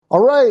All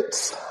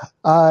right.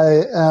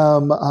 I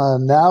am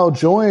now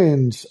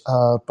joined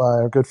by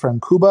our good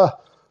friend Kuba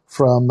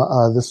from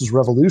This is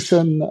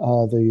Revolution,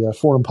 the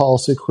foreign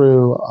policy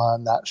crew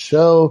on that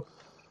show,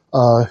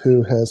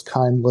 who has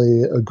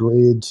kindly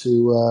agreed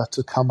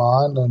to come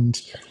on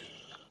and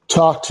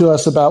talk to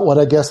us about what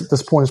I guess at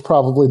this point is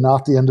probably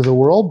not the end of the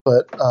world,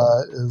 but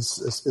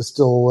is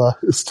still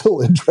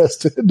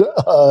interested in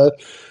the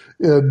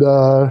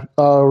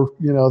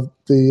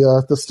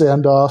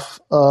standoff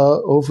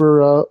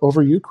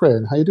over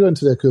Ukraine. How you doing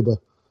today, Kuba?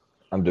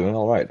 I'm doing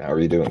all right. How are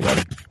you doing,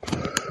 man?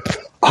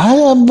 I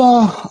am.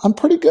 I'm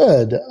pretty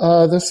good.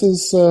 This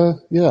is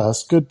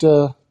it's good.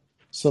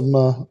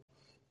 Some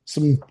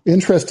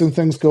interesting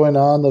things going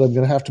on that I'm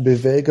going to have to be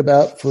vague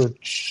about for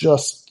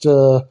just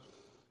at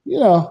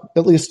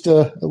least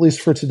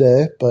for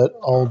today. But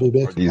I'll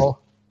be Are these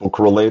book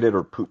related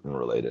or Putin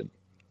related?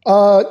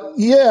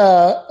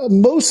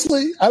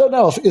 Mostly. I don't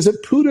know. Is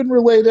it Putin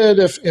related?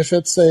 If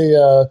it's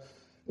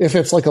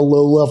like a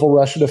low level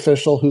Russian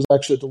official who's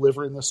actually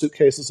delivering the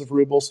suitcases of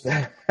rubles.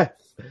 I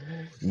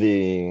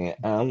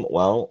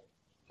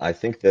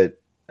think that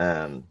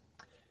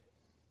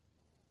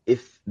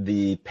if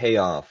the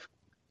payoff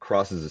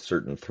crosses a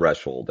certain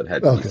threshold, it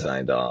had to be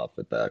signed off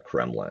at the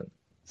Kremlin.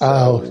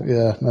 No,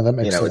 that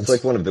makes sense. It's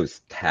like one of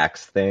those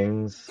tax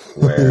things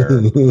where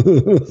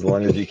as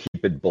long as you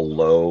keep it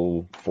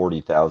below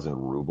 40,000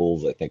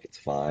 rubles, I think it's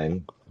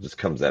fine. It just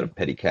comes out of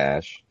petty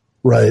cash.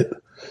 Right.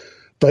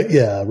 But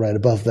right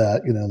above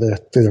that,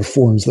 there are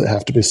forms that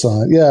have to be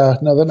signed. Yeah,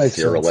 no, that makes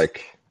sense.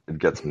 It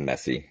gets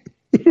messy.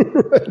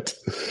 Right.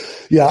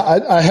 Yeah,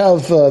 I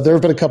have. There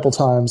have been a couple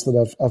times that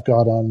I've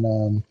got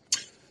on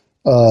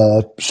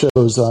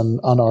shows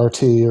on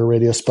RT or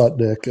Radio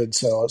Sputnik, and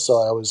so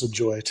I always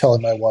enjoy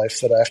telling my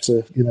wife that I have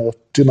to,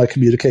 do my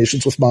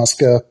communications with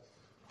Moscow.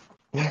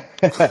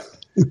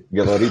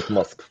 Говорит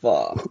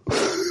Москва.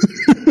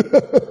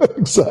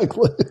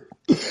 Exactly.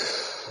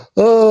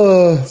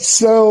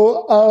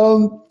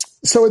 So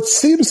it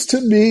seems to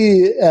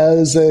me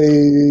as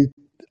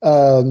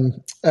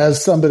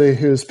somebody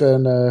who's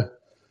been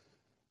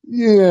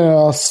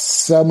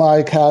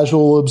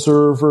semi-casual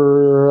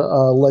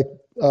observer,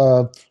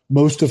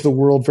 most of the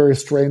world, very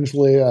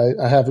strangely,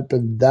 I haven't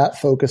been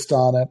that focused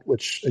on it,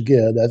 which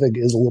again I think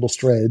is a little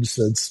strange,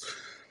 since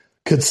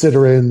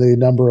considering the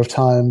number of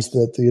times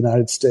that the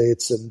United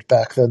States and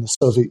back then the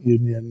Soviet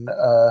Union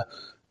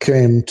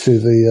came to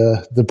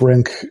the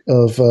brink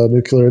of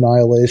nuclear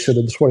annihilation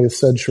in the 20th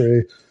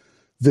century,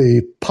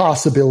 the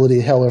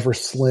possibility, however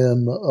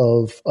slim,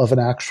 of an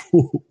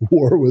actual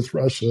war with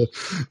Russia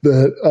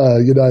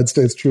that United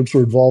States troops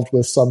were involved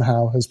with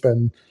somehow has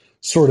been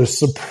sort of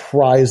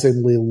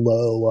surprisingly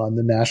low on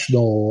the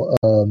national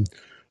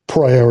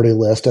priority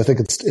list. I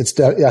think it's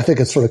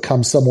sort of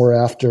come somewhere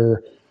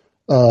after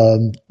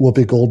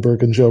Whoopi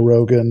Goldberg and Joe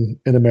Rogan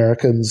in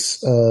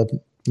Americans'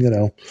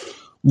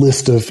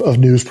 list of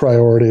news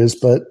priorities,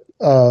 but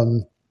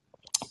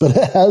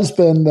it has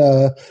been.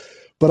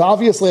 But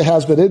obviously it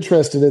has been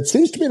interesting. It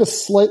seems to be in a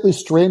slightly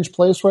strange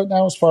place right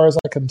now, as far as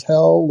I can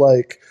tell.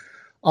 Like,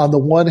 on the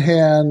one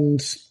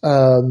hand,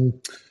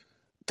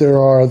 there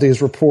are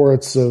these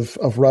reports of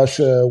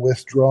Russia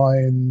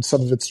withdrawing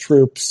some of its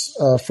troops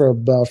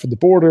from the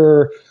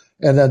border,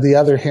 and then the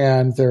other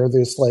hand, there are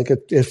these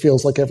it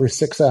feels like every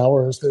 6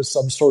 hours there's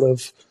some sort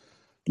of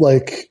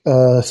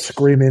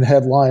screaming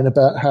headline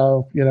about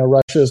how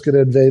Russia is going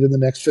to invade in the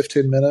next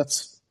 15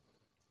 minutes.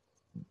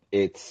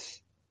 It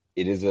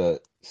is a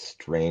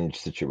strange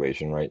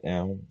situation right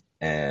now,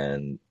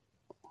 and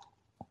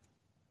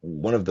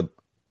one of the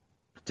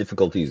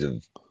difficulties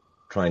of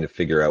trying to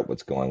figure out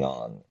what's going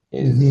on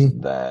is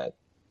that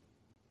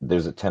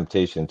there's a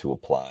temptation to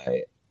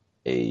apply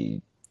a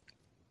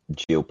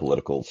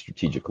geopolitical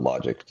strategic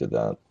logic to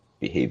the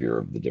behavior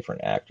of the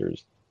different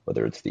actors,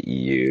 whether it's the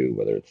EU,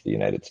 whether it's the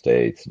United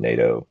States,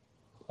 NATO,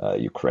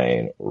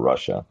 Ukraine,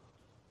 Russia.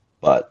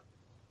 But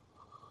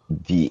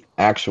the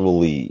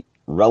actually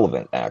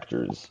relevant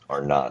actors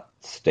are not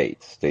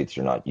states. States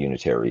are not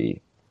unitary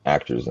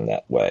actors in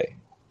that way.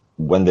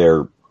 When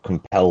they're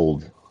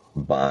compelled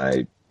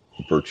by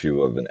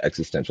virtue of an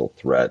existential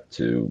threat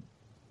to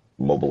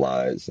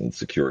mobilize and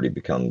security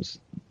becomes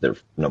their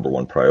number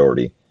one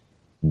priority,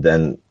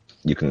 then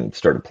you can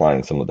start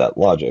applying some of that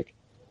logic.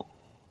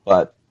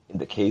 But in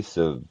the case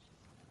of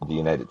the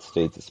United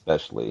States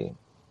especially,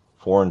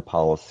 foreign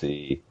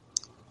policy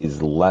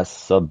is less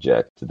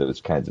subject to those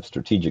kinds of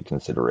strategic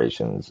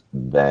considerations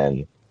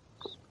than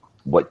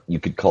what you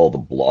could call the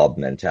blob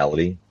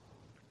mentality,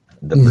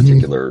 the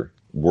particular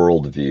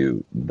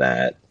worldview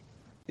that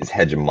is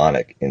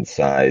hegemonic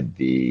inside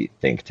the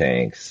think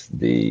tanks,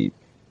 the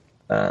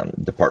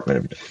Department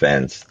of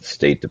Defense, the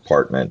State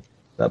Department,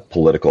 the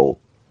political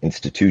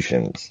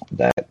institutions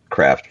that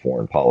craft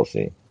foreign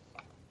policy.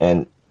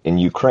 And in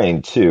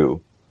Ukraine,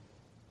 too,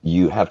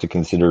 you have to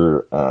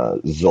consider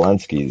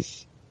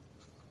Zelensky's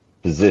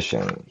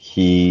position.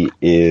 He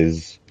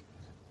is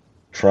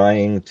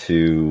trying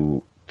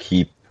to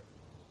keep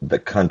the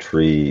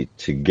country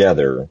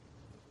together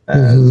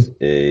as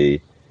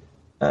a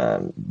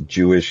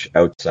Jewish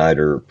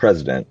outsider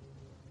president,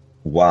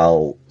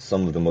 while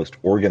some of the most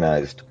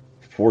organized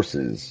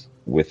forces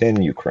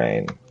within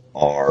Ukraine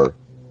are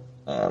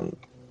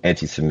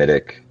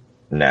anti-Semitic,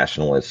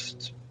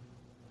 nationalist,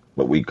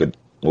 what we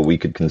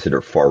could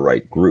consider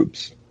far-right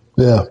groups.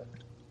 Yeah.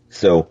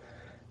 So,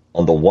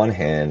 on the one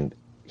hand,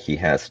 he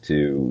has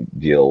to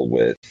deal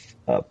with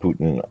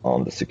Putin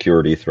on the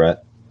security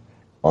threat.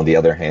 On the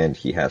other hand,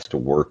 he has to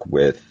work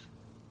with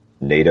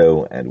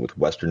NATO and with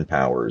Western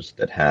powers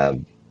that have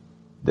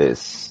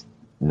this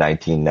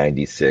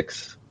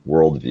 1996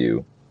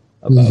 worldview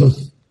about Hmm.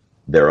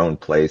 their own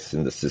place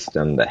in the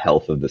system, the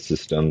health of the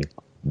system,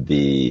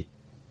 the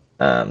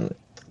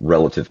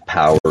relative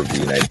power of the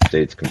United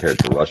States compared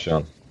to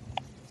Russia,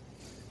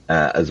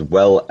 as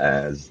well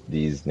as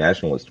these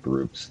nationalist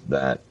groups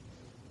that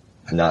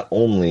not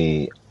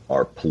only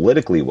are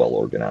politically well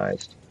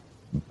organized,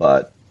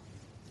 but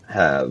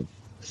have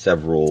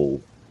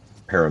several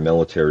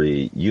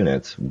paramilitary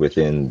units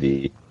within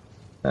the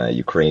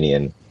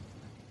Ukrainian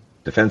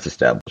defense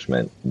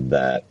establishment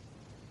that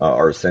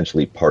are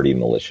essentially party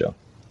militia.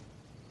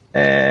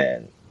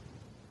 And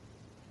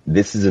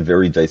this is a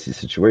very dicey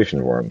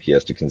situation for him. He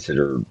has to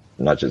consider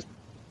not just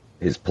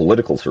his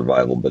political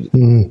survival, but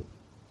Hmm.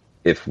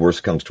 if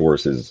worse comes to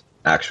worse, his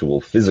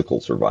actual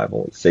physical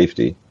survival, his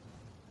safety.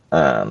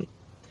 Um,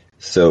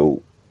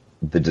 so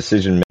the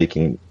decision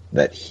making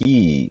that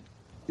he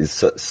is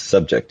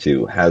subject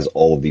to has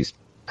all of these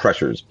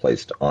pressures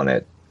placed on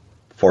it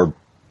far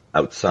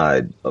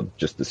outside of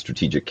just the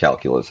strategic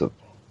calculus of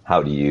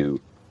how do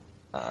you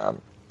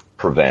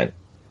prevent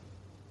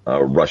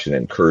a Russian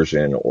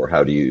incursion or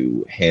how do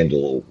you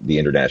handle the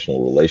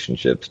international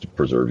relationships to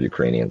preserve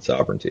Ukrainian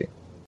sovereignty.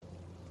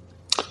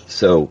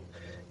 So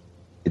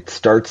it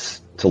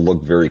starts to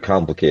look very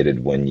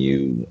complicated when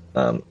you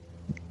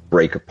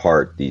break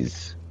apart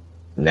these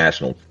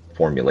national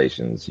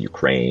formulations,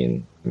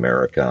 Ukraine,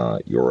 America,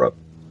 Europe,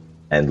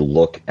 and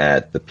look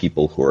at the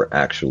people who are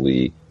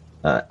actually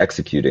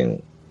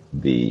executing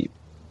the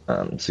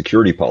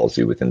security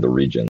policy within the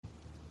region.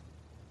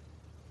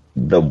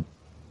 The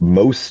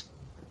most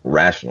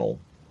rational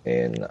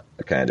in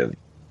a kind of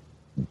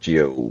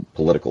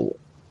geopolitical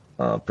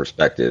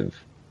perspective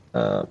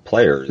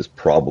player is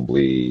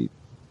probably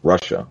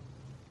Russia,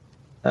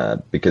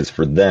 because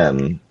for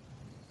them,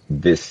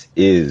 this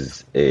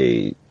is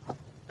a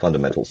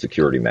fundamental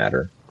security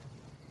matter.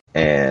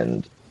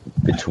 And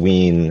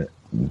between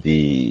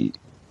the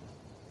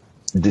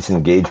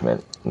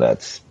disengagement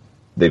that's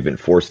they've been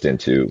forced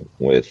into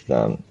with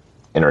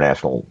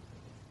international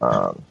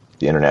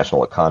the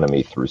international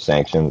economy through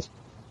sanctions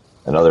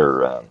and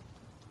other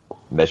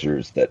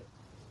measures that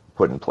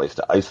put in place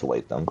to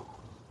isolate them,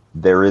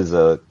 there is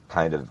a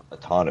kind of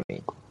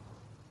autonomy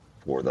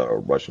for the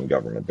Russian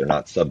government. They're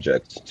not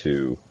subject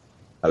to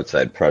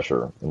outside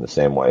pressure in the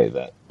same way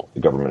that the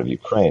government of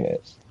Ukraine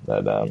is,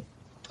 that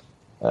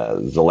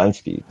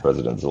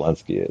President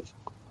Zelensky is.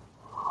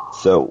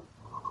 So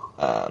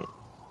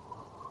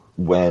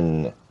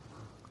when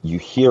you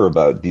hear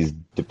about these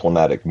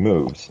diplomatic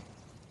moves,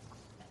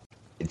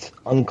 it's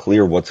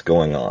unclear what's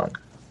going on.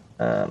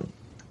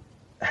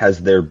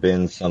 Has there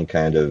been some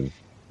kind of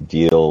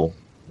deal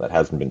that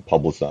hasn't been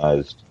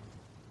publicized,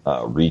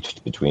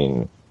 reached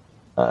between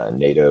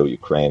NATO,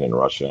 Ukraine, and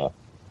Russia?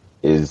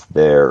 Is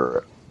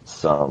there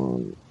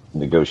some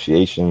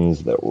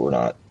negotiations that we're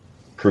not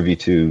privy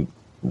to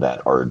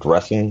that are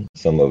addressing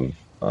some of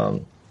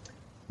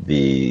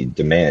the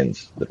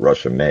demands that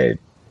Russia made?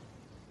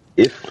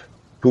 If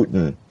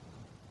Putin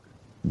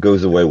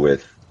goes away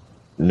with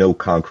no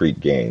concrete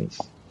gains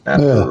Yeah.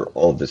 after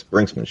all of this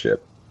brinksmanship,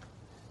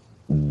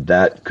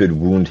 that could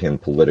wound him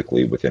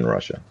politically within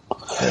Russia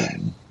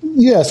and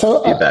Yeah.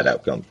 So, be a bad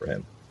outcome for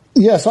him.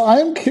 yeah. So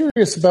I'm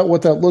curious about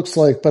what that looks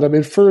like. But I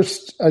mean,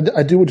 first,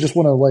 I do just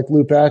want to like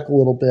loop back a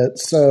little bit.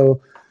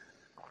 So,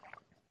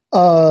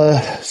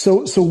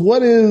 so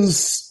what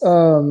is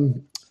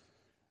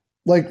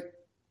like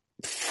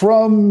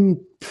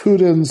from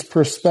Putin's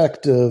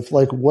perspective?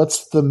 Like,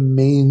 what's the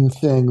main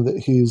thing that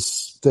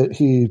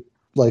he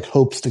like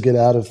hopes to get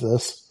out of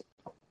this?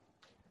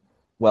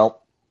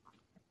 Well,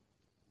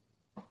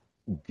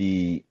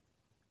 the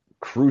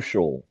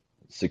crucial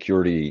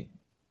security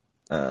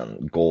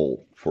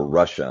goal for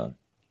Russia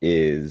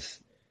is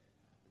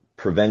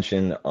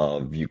prevention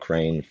of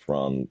Ukraine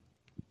from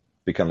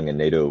becoming a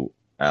NATO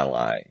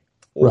ally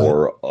Right.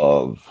 or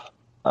of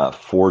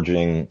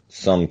forging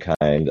some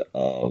kind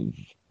of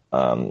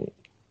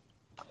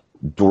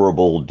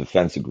durable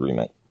defense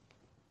agreement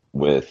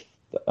with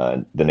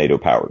the NATO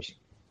powers.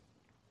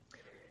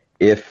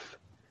 If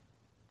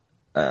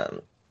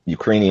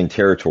Ukrainian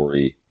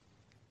territory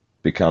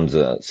becomes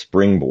a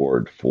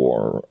springboard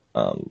for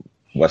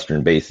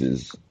Western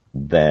bases,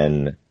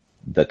 then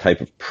the type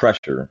of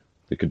pressure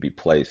that could be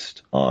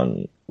placed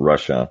on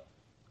Russia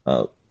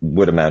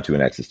would amount to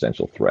an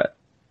existential threat.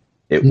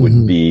 It would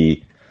Hmm.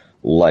 be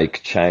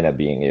like China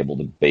being able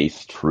to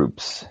base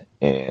troops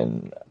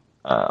in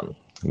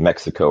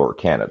Mexico or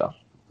Canada.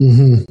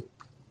 Hmm.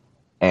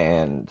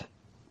 And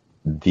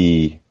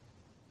the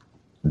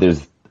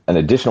there's an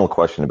additional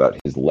question about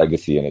his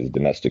legacy and his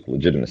domestic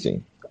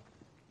legitimacy.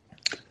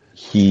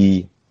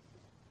 He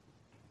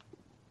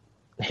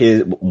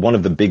one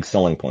of the big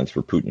selling points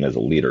for Putin as a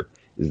leader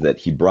is that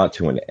he brought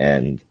to an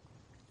end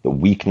the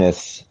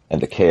weakness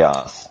and the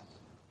chaos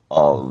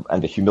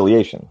and the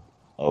humiliation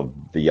of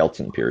the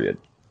Yeltsin period.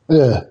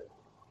 Yeah.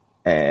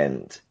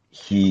 And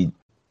he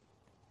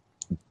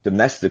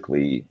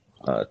domestically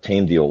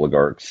tamed the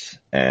oligarchs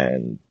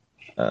and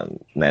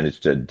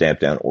managed to damp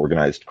down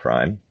organized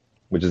crime,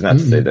 which is not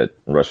to say that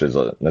Russia is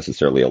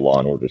necessarily a law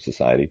and order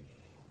society,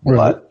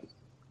 Right. but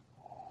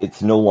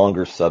it's no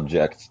longer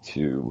subject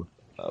to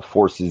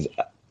forces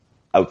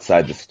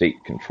outside the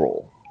state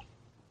control.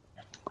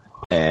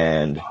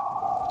 And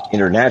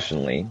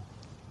internationally,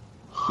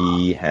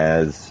 he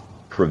has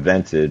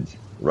prevented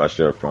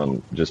Russia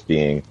from just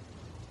being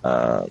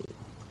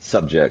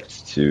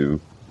subject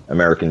to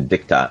American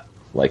diktat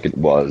like it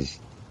was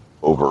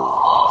over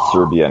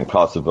Serbia and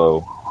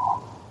Kosovo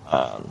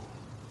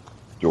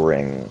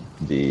during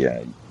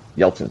the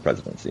Yeltsin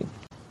presidency.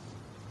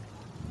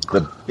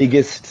 The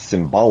biggest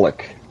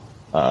symbolic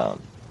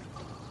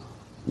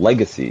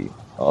legacy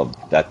of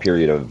that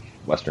period of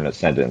Western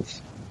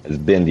ascendance has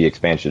been the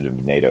expansion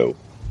of NATO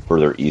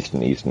further east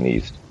and east and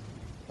east.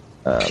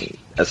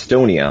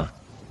 Estonia,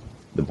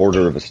 the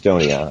border of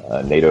Estonia,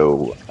 a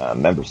NATO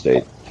member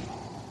state,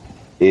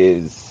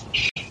 is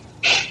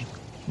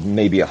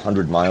maybe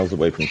 100 miles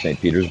away from St.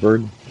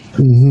 Petersburg.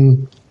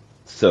 Mm-hmm.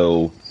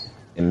 So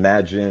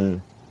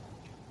imagine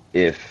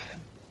if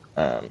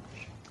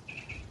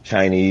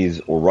Chinese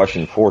or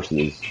Russian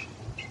forces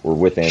were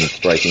within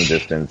striking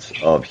distance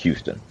of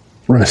Houston.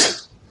 Right.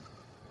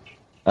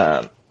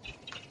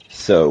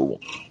 So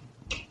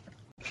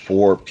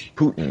for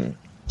Putin,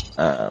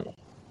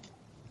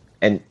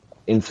 and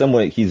in some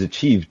way he's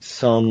achieved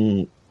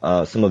some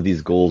of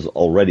these goals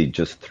already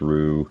just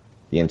through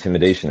the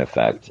intimidation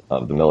effect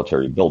of the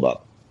military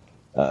buildup.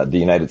 The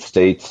United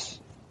States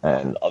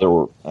and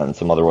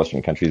some other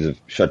Western countries have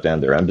shut down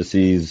their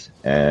embassies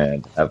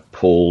and have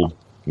pulled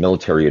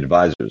military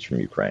advisors from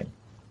Ukraine.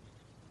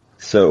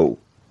 So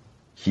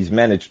he's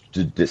managed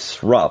to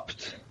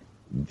disrupt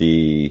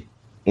the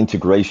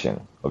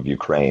integration of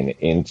Ukraine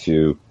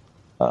into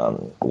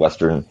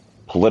Western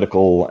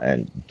political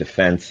and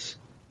defense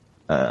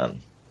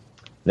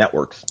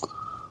networks.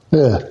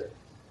 Yeah.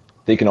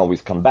 They can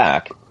always come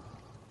back,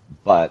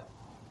 but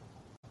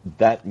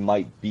that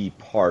might be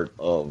part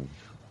of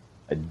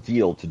a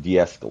deal to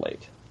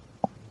de-escalate,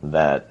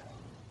 that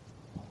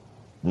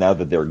now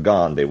that they're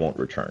gone, they won't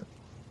return.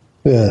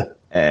 Yeah.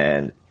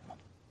 And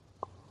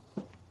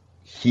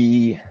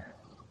he,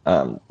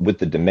 with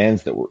the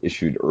demands that were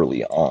issued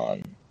early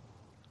on,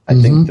 I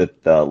think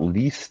that the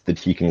least that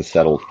he can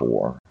settle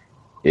for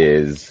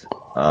is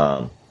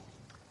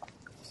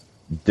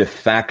de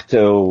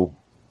facto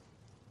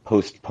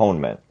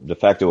postponement, de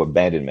facto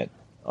abandonment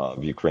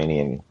of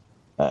Ukrainian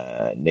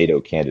NATO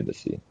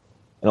candidacy.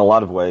 In a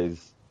lot of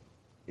ways,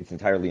 it's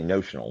entirely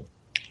notional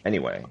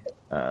anyway,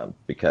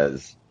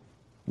 because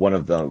one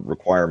of the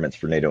requirements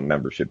for NATO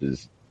membership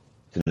is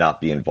to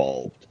not be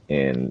involved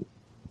in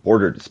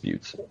border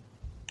disputes.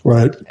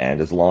 Right.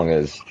 And as long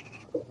as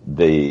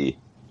the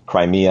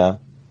Crimea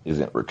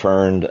isn't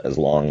returned, as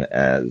long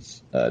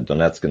as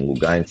Donetsk and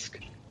Lugansk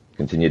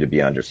continue to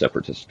be under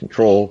separatist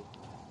control,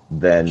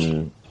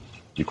 then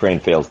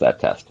Ukraine fails that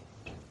test.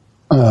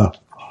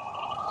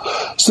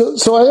 So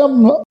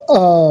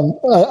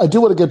I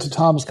do want to get to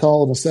Tom's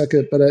call in a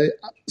second, but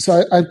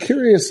I'm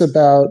curious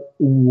about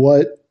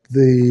what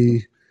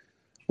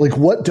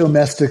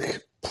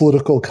domestic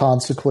political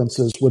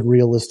consequences would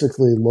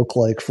realistically look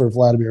like for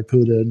Vladimir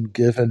Putin,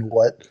 given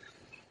what,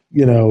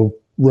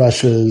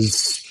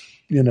 Russia's,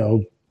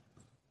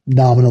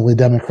 nominally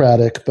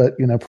democratic, but,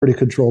 pretty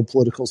controlled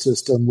political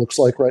system looks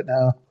like right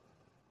now.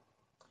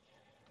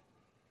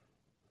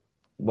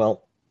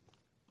 Well,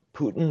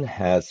 Putin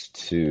has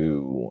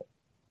to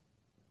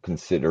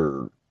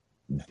consider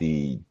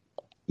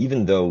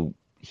even though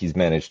he's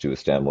managed to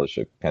establish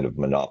a kind of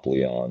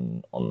monopoly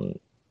on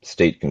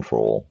state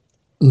control,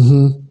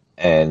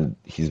 and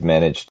he's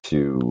managed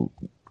to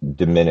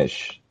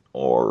diminish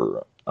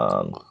or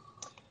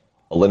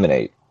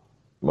eliminate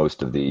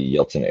most of the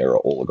Yeltsin-era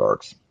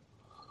oligarchs,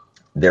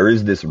 there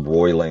is this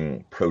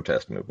roiling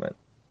protest movement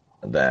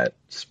that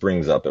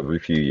springs up every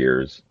few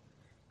years,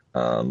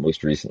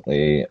 most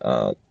recently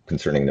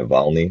concerning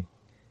Navalny.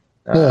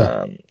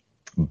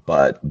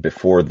 But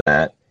before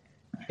that,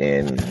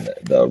 in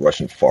the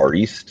Russian Far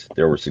East,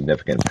 there were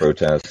significant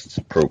protests.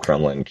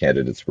 Pro-Kremlin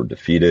candidates were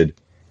defeated.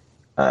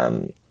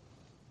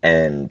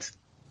 And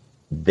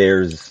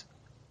there's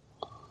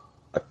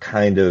a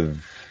kind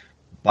of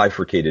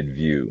bifurcated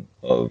view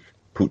of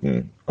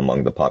Putin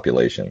among the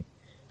population,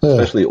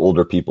 especially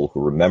older people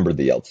who remember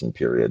the Yeltsin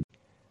period,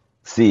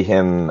 see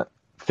him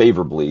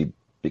favorably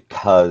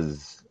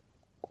because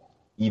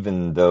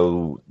even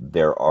though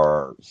there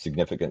are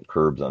significant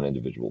curbs on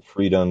individual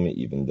freedom,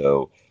 even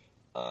though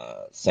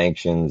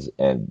sanctions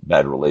and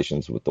bad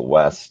relations with the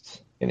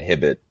West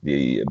inhibit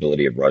the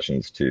ability of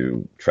Russians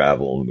to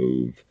travel,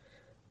 move,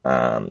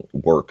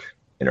 work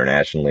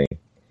internationally.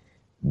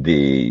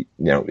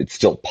 It's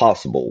still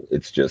possible.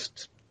 It's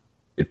just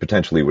it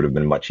potentially would have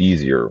been much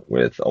easier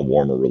with a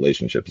warmer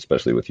relationship,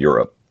 especially with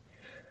Europe.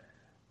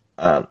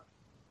 Um,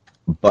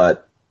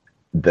 but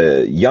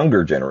the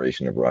younger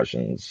generation of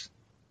Russians,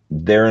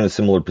 they're in a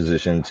similar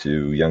position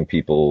to young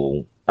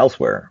people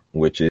elsewhere,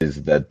 which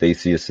is that they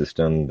see a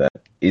system that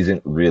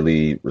isn't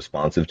really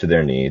responsive to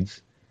their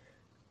needs,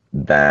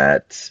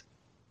 that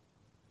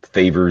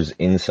favors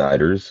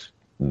insiders,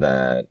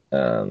 that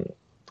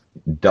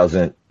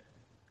doesn't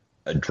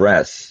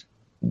address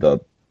the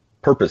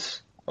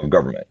purpose of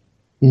government,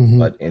 Mm-hmm.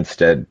 but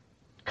instead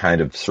kind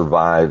of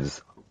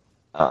survives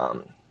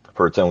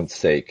for its own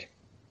sake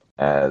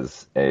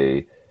as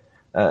a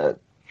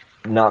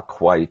not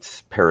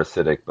quite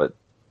parasitic, but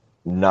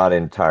not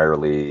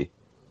entirely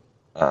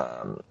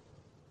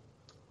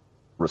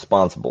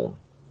responsible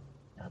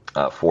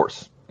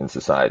force in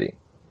society.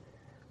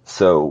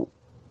 So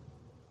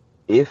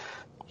if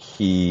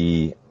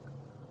he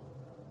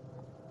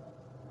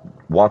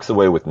walks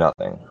away with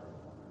nothing,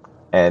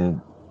 and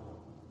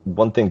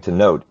one thing to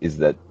note is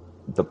that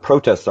the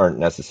protests aren't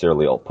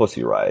necessarily all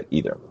Pussy Riot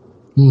either.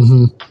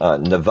 Mm-hmm.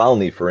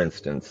 Navalny, for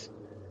instance,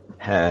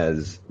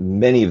 has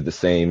many of the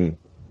same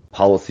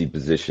policy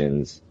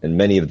positions and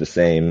many of the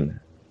same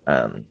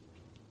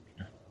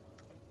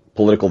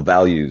political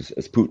values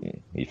as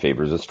Putin. He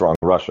favors a strong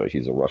Russia.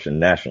 He's a Russian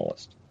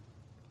nationalist.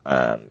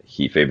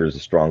 He favors a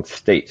strong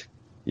state.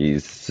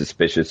 He's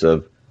suspicious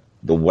of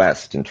the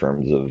West in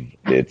terms of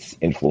its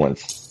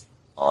influence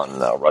on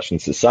Russian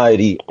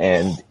society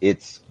and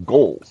its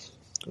goals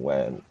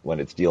when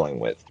it's dealing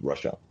with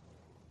Russia.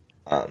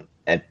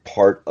 And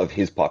part of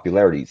his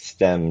popularity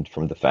stemmed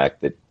from the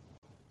fact that,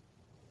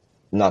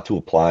 not to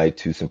apply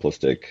too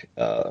simplistic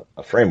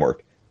a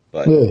framework,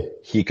 but Yeah.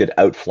 he could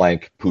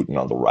outflank Putin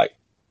on the right.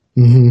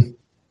 Mm-hmm.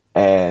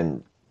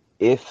 And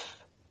if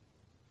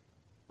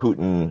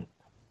Putin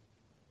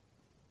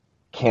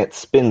can't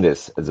spin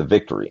this as a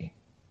victory,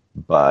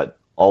 but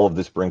all of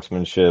this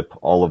brinksmanship,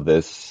 all of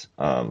this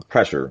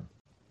pressure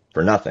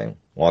for nothing,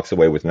 walks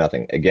away with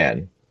nothing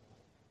again,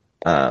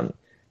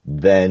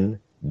 then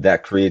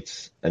that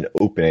creates an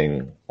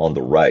opening on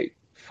the right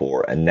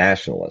for a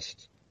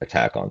nationalist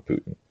attack on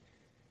Putin.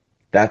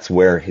 That's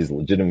where his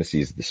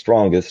legitimacy is the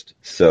strongest.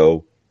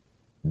 So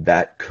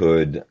that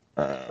could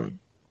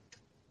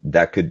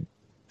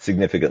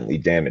significantly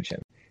damage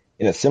him.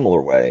 In a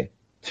similar way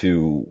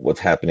to what's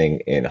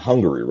happening in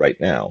Hungary right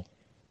now,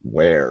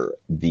 where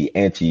the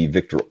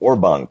anti-Viktor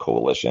Orban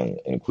coalition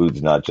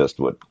includes not just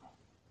what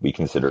we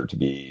consider to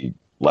be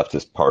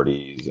leftist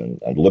parties and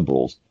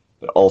liberals,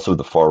 but also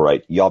the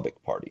far-right Jobbik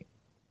party.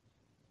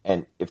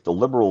 And if the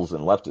liberals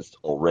and leftists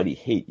already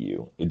hate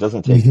you, it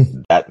doesn't take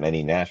Mm-hmm. that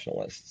many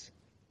nationalists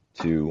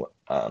to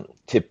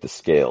tip the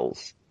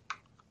scales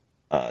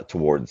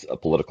towards a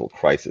political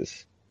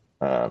crisis.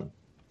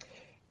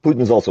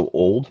 Putin's also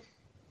old,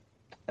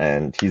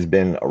 and he's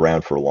been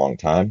around for a long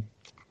time.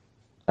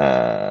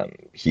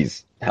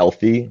 He's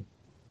healthy,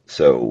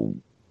 so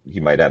he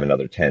might have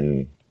another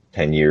 10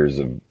 years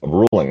of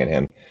ruling in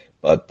him,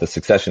 but the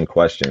succession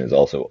question is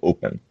also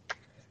open.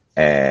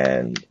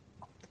 And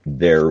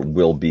there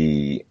will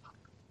be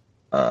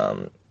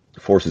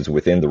forces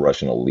within the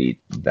Russian elite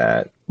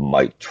that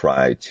might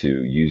try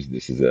to use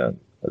this as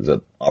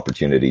an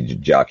opportunity to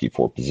jockey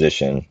for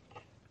position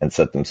and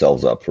set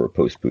themselves up for a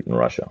post-Putin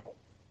Russia.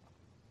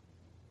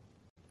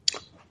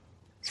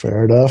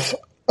 Fair enough.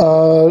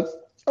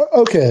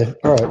 Okay,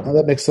 all right, now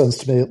that makes sense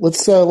to me.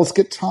 Let's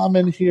get Tom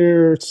in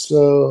here.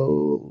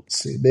 So let's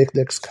see, make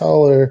next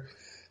caller.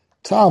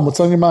 Tom, what's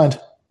on your mind?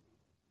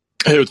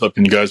 Hey, what's up?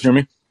 Can you guys hear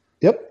me?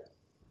 Yep.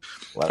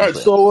 All right,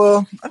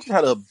 so I just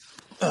had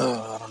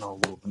I don't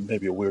know,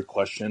 maybe a weird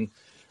question.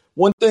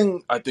 One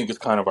thing I think is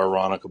kind of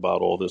ironic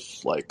about all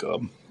this,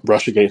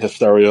 Russiagate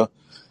hysteria,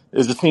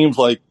 is it seems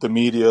like the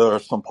media or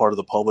some part of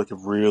the public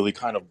have really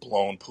kind of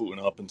blown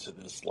Putin up into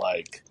this,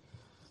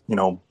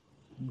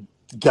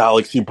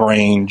 galaxy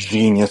brain,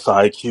 genius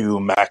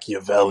IQ,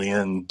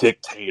 Machiavellian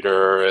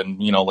dictator,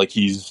 and,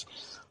 he's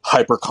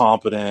hyper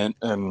competent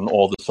and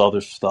all this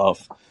other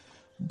stuff.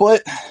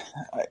 But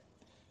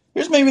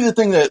here's maybe the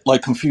thing that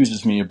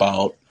confuses me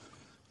about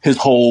his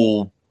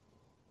whole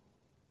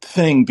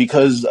thing,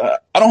 because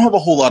I don't have a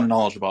whole lot of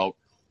knowledge about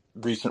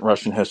recent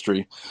Russian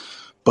history,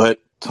 but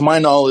to my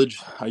knowledge,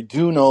 I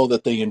do know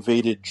that they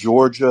invaded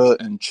Georgia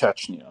and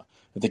Chechnya.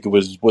 I think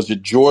was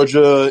it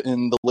Georgia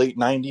in the late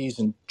 90s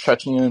and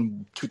Chechnya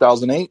in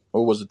 2008,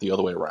 or was it the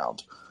other way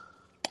around?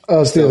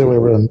 It's the other way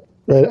around,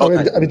 right?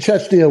 Okay. I mean,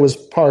 Chechnya was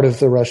part of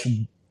the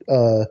Russian.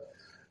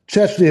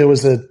 Chechnya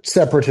was a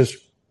separatist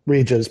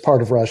region as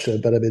part of Russia,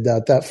 but I mean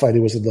that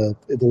fighting was in the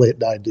late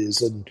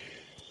 90s, and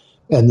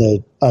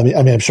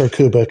I'm sure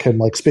Kuba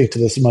can speak to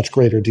this in much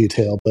greater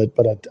detail, but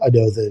I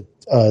know that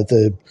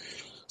the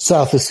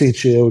South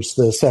Ossetia, which is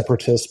the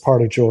separatist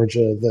part of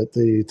Georgia that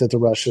the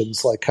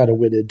Russians kind of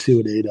went into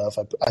and ate of,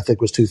 I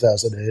think was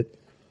 2008.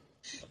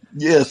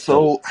 Yeah.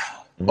 So,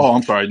 oh,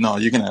 I'm sorry. No,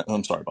 you can.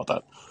 I'm sorry about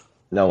that.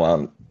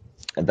 No,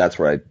 that's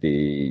right.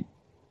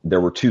 there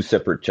were two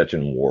separate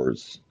Chechen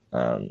wars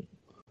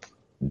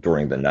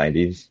during the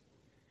 90s,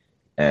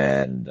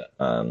 and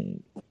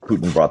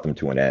Putin brought them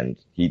to an end.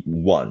 He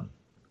won.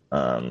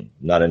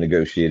 Not a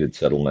negotiated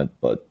settlement,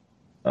 but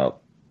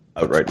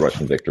outright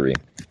Russian victory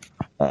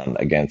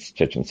against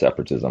Chechen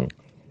separatism.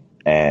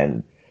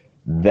 And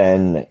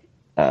then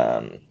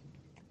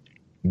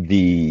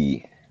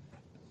the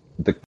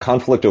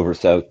conflict over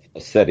South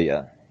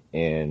Ossetia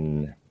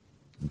in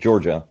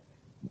Georgia,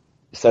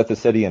 South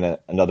Ossetia and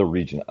another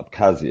region,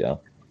 Abkhazia.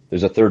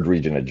 There's a third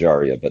region,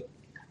 Ajaria, but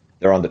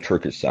they're on the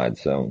Turkish side,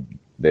 so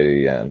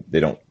they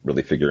don't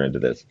really figure into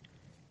this.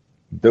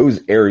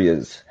 Those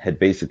areas had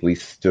basically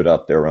stood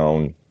up their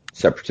own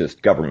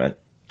separatist government,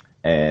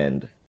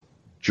 and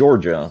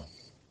Georgia,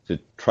 to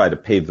try to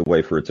pave the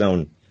way for its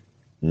own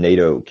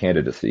NATO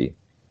candidacy,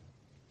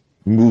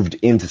 moved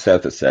into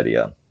South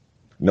Ossetia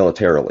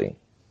militarily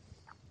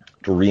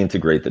to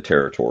reintegrate the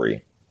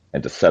territory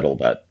and to settle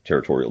that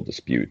territorial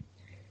dispute.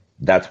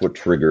 That's what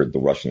triggered the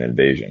Russian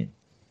invasion.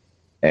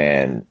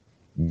 And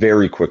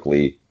very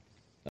quickly,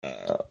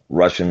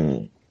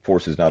 Russian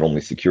forces not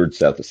only secured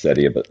South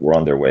Ossetia, but were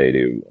on their way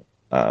to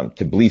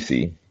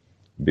Tbilisi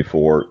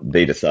before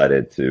they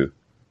decided to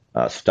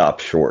stop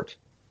short,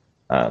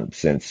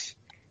 since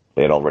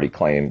they had already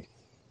claimed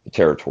the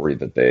territory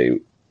that they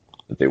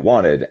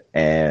wanted,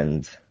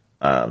 and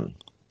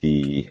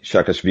the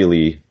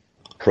Saakashvili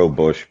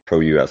pro-Bush,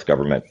 pro-U.S.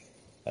 government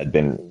had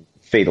been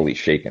fatally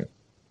shaken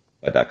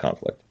by that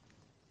conflict.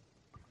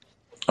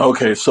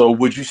 Okay, so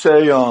would you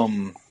say,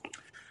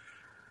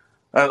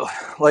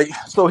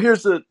 so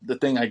here's the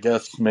thing, I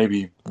guess,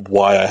 maybe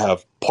why I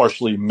have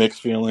partially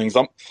mixed feelings.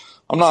 I'm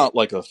not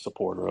like a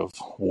supporter of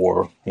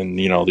war in,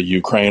 the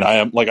Ukraine. I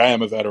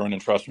am a veteran,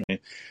 and trust me,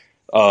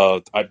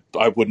 I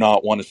would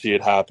not want to see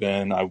it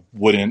happen. I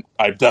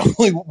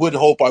definitely would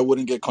hope I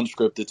wouldn't get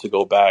conscripted to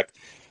go back.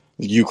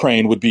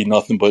 Ukraine would be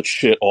nothing but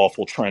shit,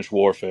 awful trench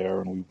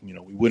warfare, and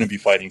we wouldn't be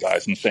fighting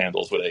guys in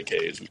sandals with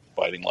AKs. We'd be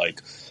fighting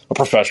like a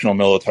professional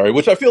military,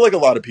 which I feel like a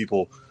lot of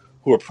people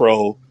who are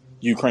pro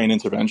Ukraine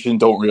intervention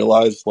don't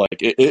realize. Like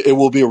it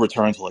will be a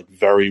return to like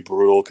very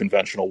brutal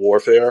conventional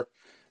warfare,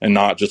 and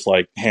not just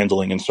like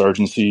handling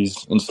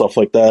insurgencies and stuff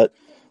like that.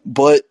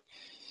 But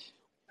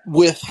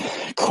with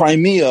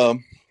Crimea,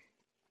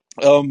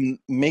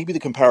 maybe the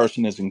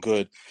comparison isn't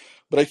good,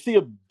 but I see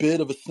a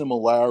bit of a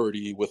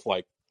similarity with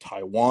like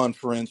Taiwan,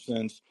 for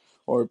instance,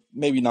 or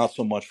maybe not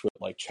so much with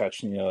like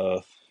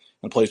Chechnya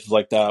and places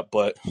like that.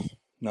 But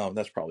no,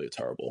 that's probably a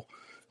terrible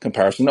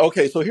comparison.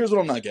 Okay, so here's what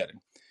I'm not getting.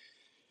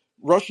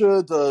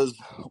 Russia does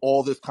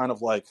all this kind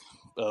of like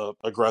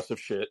aggressive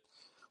shit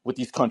with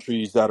these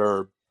countries that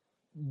are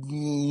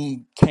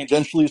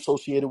tangentially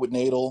associated with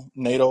NATO.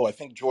 I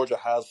think Georgia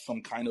has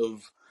some kind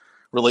of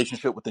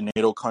relationship with the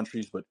NATO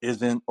countries, but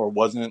isn't or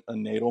wasn't a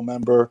NATO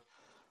member.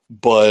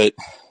 But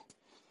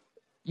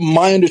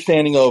my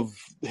understanding of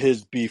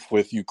his beef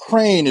with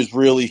Ukraine is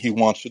really he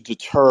wants to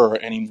deter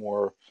any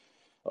more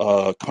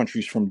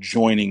countries from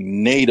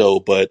joining NATO.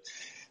 But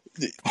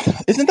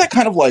isn't that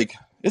kind of like,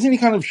 isn't he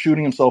kind of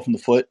shooting himself in the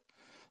foot?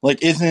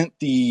 Like, isn't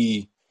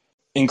the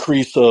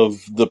increase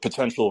of the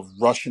potential of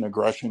Russian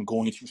aggression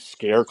going to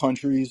scare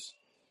countries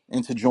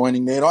into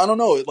joining NATO? I don't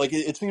know. Like,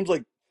 it seems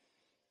like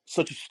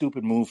such a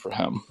stupid move for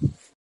him.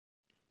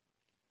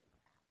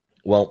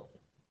 Well,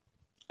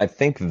 I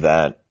think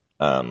that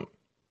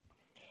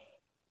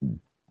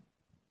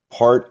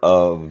part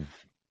of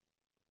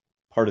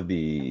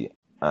the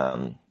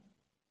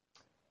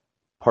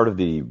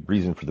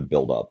reason for the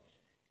buildup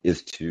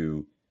is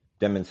to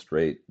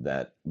demonstrate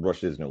that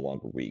Russia is no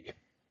longer weak,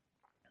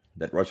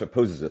 that Russia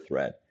poses a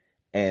threat,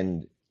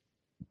 and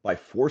by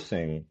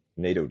forcing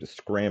NATO to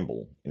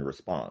scramble in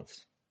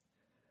response,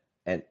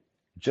 and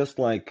just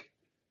like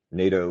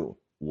NATO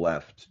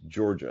left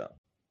Georgia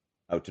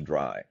out to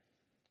dry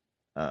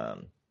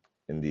um,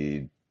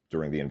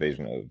 during the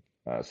invasion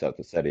of South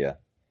Ossetia,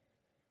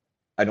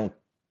 I don't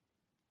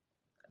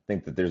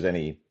think that there's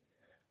any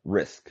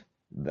risk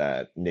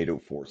that NATO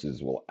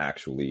forces will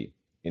actually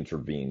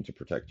intervene to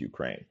protect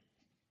Ukraine.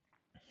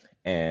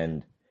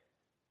 And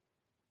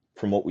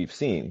from what we've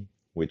seen,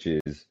 which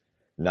is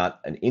not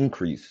an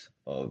increase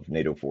of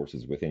NATO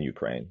forces within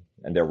Ukraine,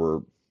 and there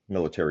were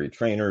military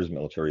trainers,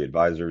 military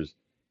advisors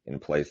in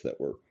place that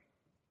were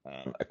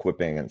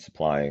equipping and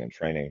supplying and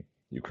training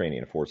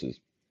Ukrainian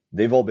forces,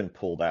 they've all been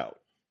pulled out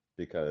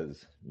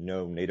because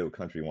no NATO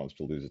country wants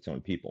to lose its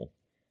own people.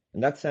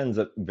 And that sends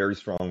a very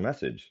strong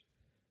message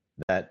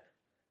that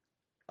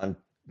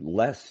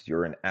unless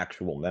you're an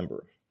actual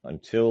member,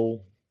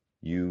 until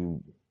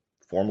you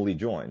formally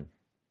join,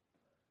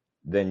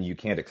 then you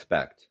can't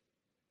expect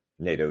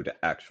NATO to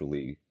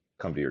actually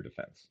come to your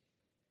defense.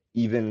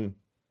 Even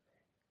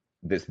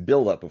this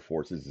buildup of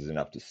forces is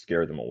enough to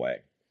scare them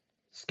away,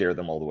 scare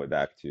them all the way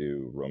back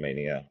to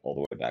Romania, all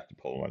the way back to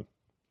Poland.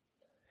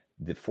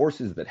 The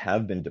forces that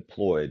have been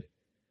deployed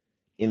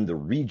in the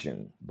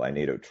region by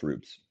NATO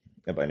troops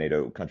and by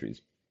NATO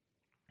countries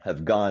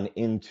have gone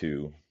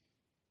into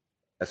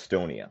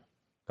Estonia,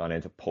 gone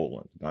into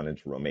Poland, gone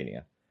into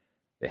Romania.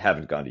 They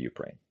haven't gone to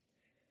Ukraine.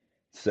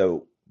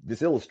 So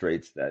this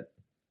illustrates that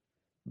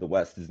the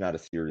West is not a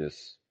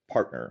serious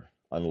partner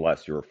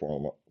unless you're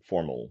a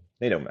formal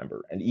NATO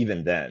member, and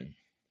even then,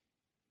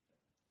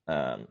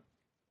 um,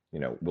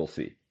 we'll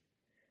see.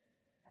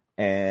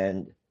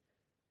 And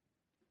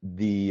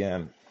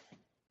the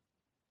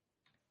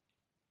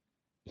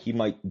he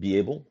might be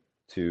able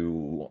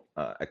to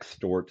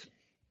extort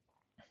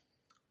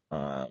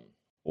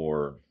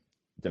or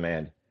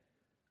demand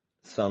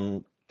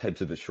some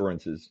types of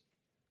assurances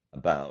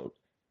about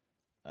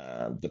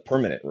the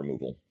permanent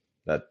removal,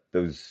 that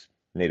those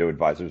NATO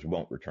advisors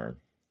won't return,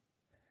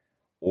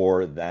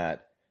 or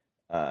that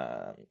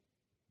uh,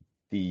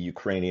 the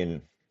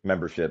Ukrainian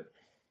membership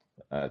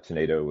to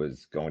NATO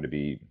is going to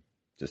be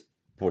just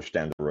pushed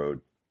down the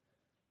road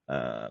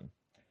uh,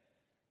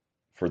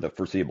 for the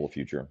foreseeable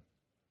future.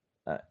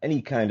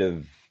 Any kind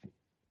of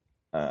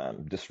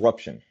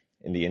disruption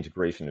in the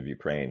integration of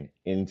Ukraine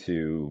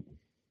into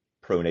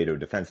pro-NATO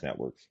defense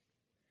networks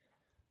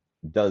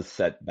does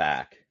set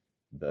back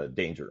the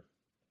danger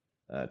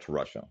to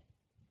Russia.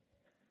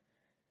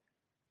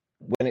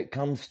 When it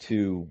comes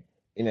to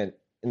in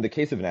the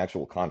case of an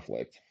actual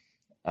conflict,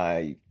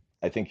 I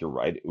I think you're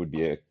right. It would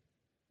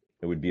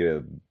be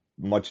a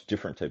much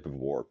different type of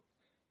war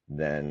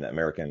than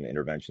American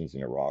interventions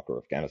in Iraq or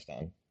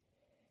Afghanistan,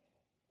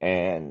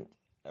 and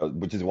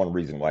which is one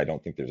reason why I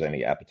don't think there's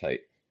any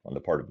appetite on the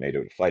part of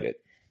NATO to fight it.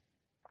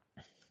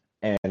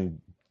 And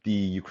the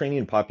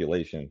Ukrainian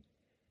population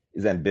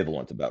is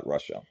ambivalent about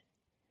Russia.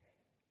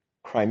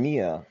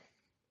 Crimea,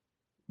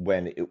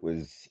 when it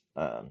was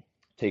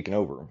taken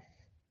over,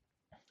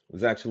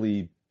 was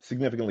actually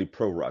significantly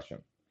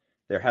pro-Russian.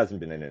 There hasn't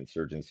been an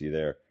insurgency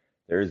there.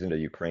 There isn't a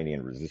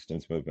Ukrainian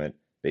resistance movement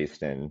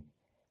based in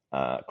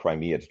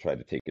Crimea to try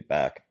to take it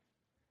back.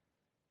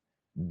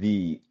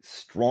 The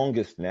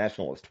strongest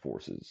nationalist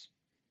forces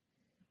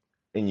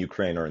in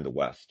Ukraine are in the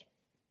West,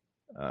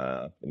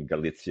 in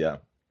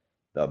Galicia,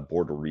 the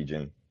border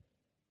region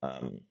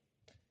um,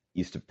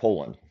 east of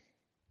Poland.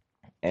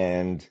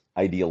 And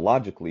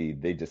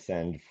ideologically, they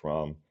descend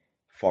from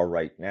far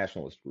right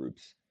nationalist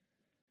groups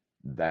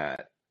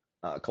that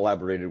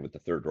collaborated with the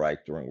Third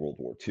Reich during World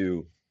War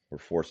II, were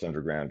forced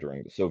underground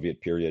during the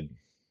Soviet period.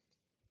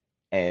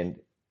 And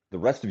the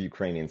rest of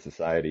Ukrainian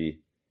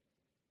society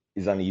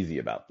is uneasy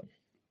about them.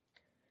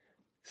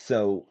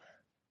 So,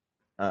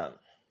 um,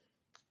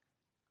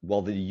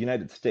 while the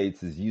United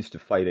States is used to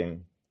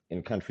fighting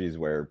in countries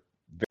where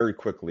very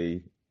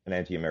quickly an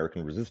anti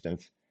American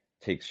resistance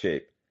takes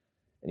shape,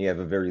 and you have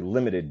a very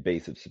limited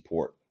base of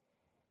support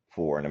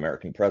for an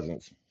American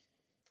presence,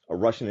 a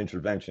Russian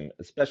intervention,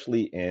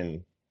 especially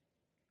in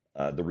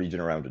the region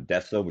around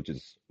Odessa, which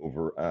is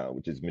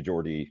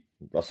majority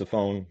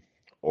Russophone,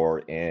 or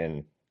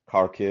in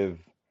Kharkiv,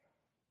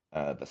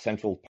 the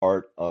central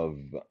part of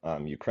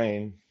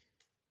Ukraine,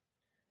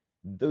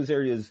 those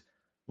areas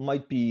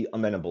might be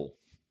amenable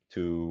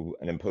to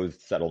an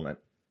imposed settlement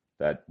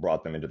that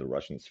brought them into the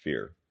Russian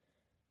sphere,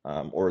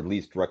 or at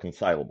least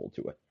reconcilable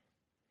to it.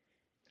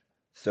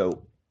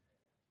 So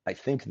I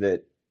think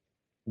that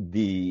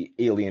the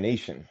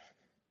alienation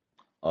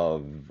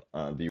of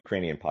the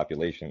Ukrainian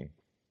population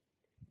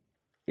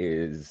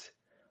is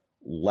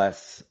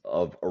less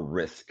of a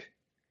risk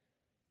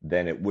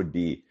than it would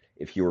be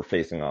if you were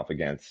facing off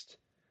against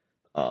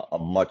a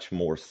much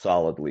more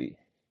solidly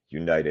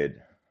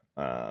united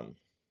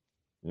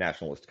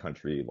nationalist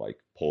country like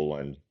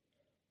Poland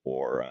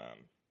or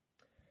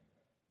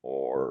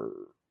or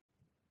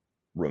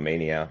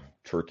Romania,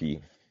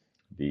 Turkey,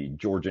 the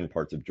Georgian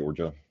parts of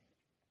Georgia,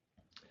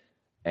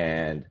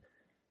 and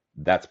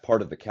that's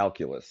part of the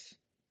calculus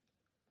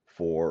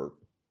for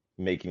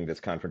making this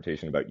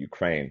confrontation about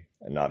Ukraine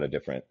and not a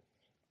different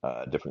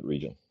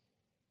region.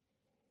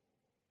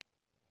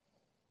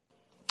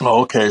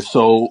 Oh, okay.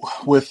 So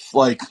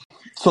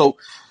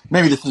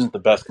maybe this isn't the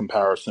best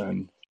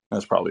comparison.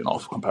 That's probably an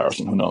awful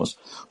comparison. Who knows?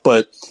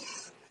 But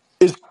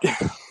is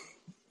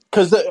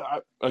because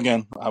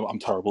again, I'm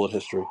terrible at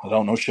history. I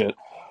don't know shit.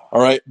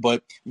 All right,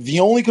 but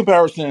the only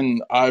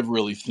comparison I've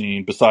really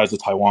seen, besides the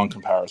Taiwan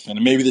comparison,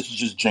 and maybe this is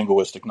just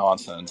jingoistic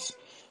nonsense,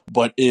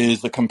 but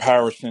is the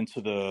comparison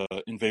to the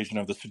invasion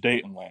of the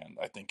Sudetenland.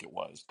 I think it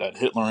was that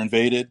Hitler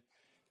invaded,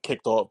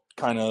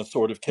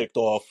 sort of kicked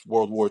off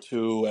World War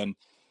II, and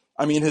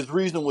I mean his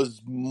reason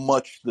was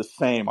much the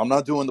same. I'm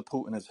not doing the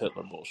Putin is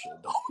Hitler bullshit.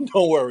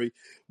 Don't worry,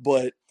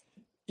 but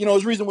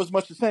his reason was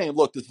much the same.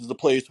 Look, this is a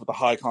place with a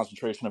high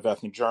concentration of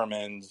ethnic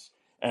Germans,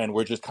 and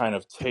we're just kind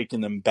of taking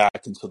them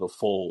back into the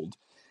fold.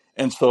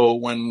 And so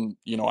when,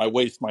 I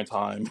waste my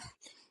time,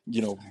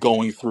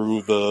 going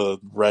through the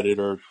Reddit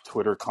or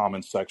Twitter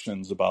comment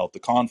sections about the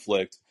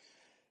conflict,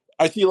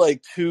 I see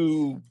like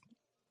two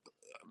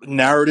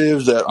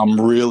narratives that I'm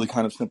really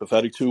kind of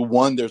sympathetic to.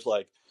 One, there's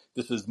like,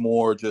 this is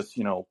more just,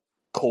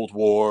 Cold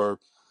War,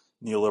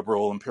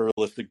 neoliberal,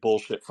 imperialistic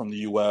bullshit from the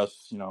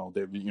U.S.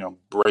 They're,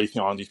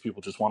 Raytheon, these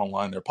people just want to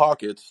line their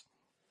pockets.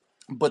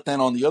 But then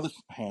on the other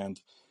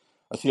hand,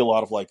 I see a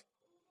lot of like,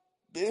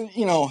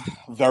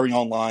 very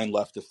online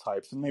leftist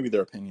types, and maybe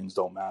their opinions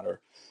don't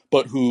matter,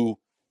 but who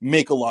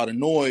make a lot of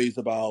noise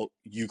about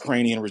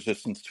Ukrainian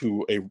resistance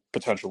to a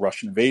potential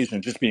Russian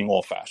invasion just being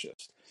all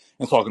fascist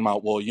and talking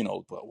about, well,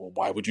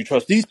 why would you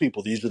trust these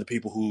people? These are the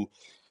people who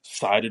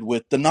sided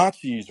with the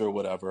Nazis or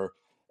whatever.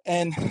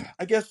 And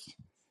I guess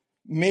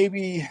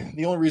maybe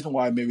the only reason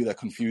why maybe that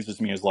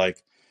confuses me is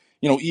like,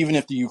 even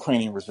if the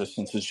Ukrainian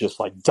resistance is just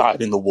like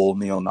dyed in the wool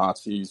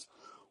neo-Nazis,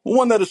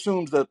 one that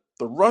assumes that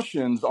the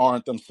Russians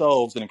aren't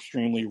themselves an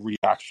extremely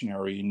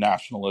reactionary,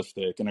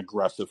 nationalistic, and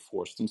aggressive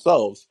force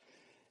themselves.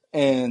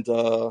 And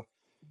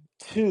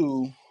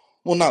two,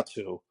 well, not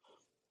two.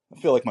 I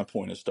feel like my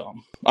point is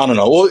dumb. I don't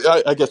know.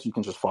 Well, I guess you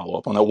can just follow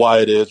up on that. Why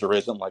it is or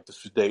isn't like the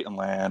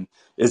Sudetenland?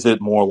 Is it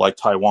more like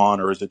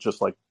Taiwan, or is it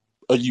just like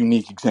a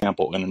unique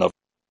example in and of?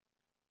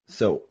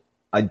 So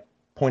I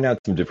point out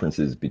some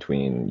differences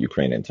between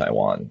Ukraine and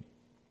Taiwan,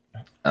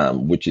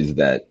 which is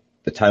that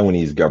the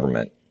Taiwanese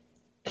government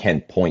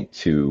can point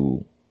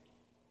to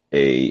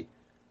a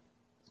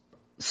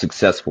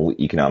successful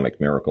economic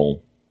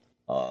miracle,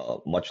 a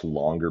much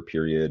longer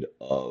period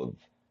of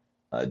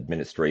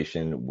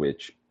administration,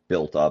 which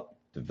built up,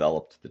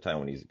 developed the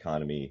Taiwanese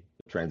economy,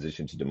 the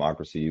transition to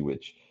democracy,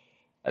 which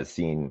has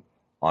seen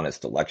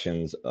honest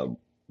elections, a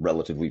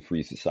relatively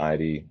free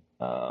society.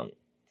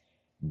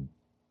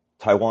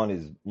 Taiwan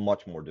is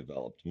much more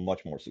developed,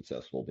 much more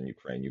successful than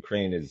Ukraine.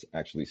 Ukraine is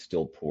actually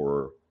still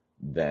poorer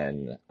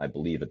than, I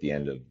believe, at the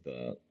end of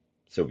the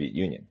Soviet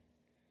Union.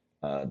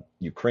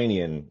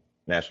 Ukrainian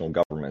national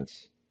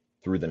governments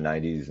through the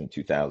 90s and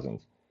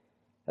 2000s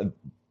have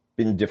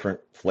been different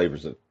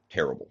flavors of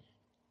terrible.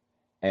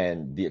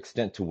 And the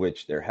extent to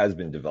which there has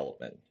been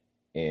development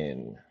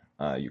in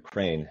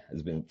Ukraine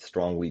has been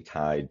strongly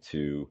tied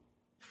to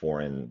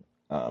foreign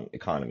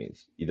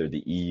economies, either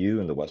the EU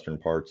in the western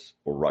parts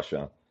or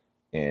Russia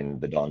in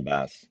the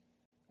Donbass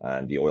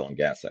and the oil and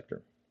gas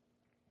sector.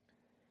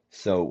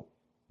 So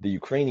the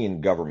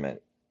Ukrainian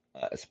government,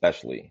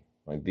 especially,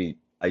 like the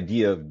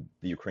idea of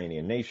the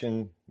Ukrainian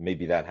nation,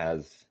 maybe that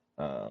has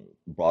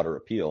broader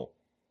appeal,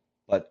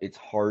 but it's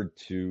hard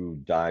to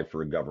die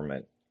for a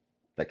government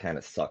that kind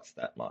of sucks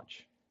that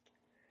much.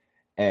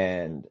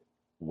 And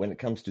when it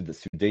comes to the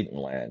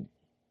Sudetenland,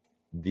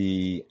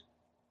 the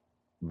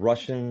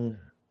Russian,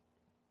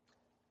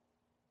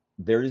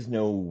 there is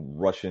no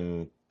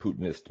Russian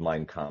Putinist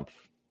Mein Kampf.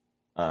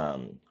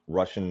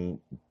 Russian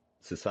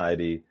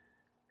society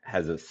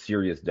has a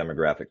serious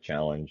demographic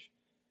challenge.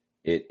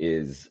 It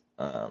is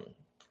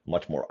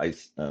much more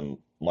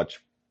much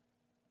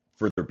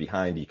further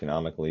behind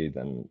economically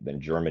than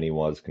Germany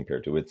was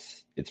compared to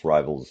its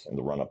rivals in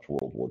the run up to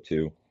World War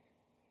II.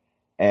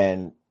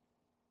 And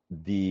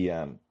the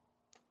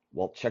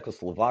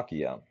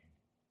Czechoslovakia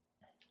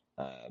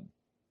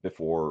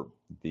before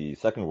the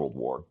Second World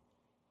War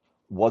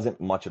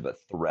wasn't much of a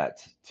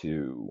threat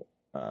to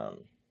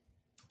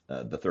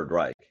the Third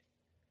Reich.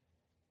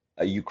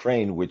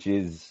 Ukraine, which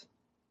is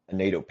a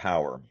NATO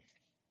power,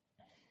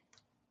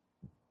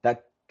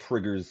 that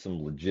triggers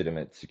some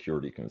legitimate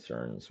security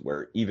concerns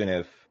where even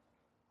if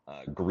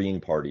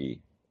Green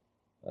Party,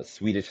 a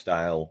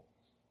Swedish-style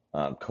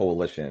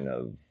coalition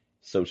of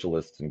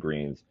socialists and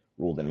Greens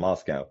ruled in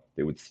Moscow,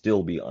 they would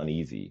still be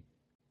uneasy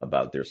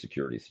about their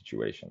security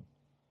situation,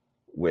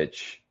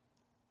 which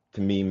to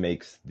me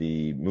makes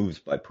the moves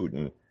by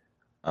Putin,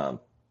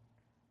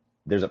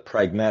 there's a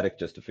pragmatic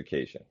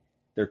justification.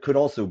 There could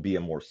also be a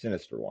more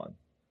sinister one,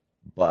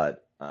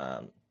 but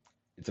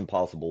it's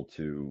impossible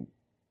to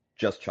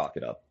just chalk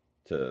it up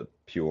to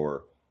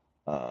pure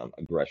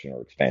aggression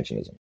or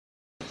expansionism.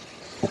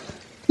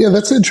 Yeah,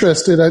 that's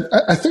interesting.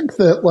 I think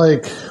that,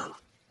 like,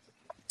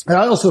 and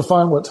I also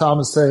find what Tom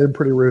is saying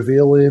pretty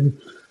revealing.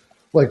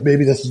 Like,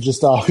 maybe this is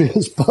just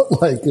obvious,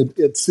 but like,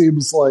 it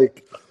seems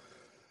like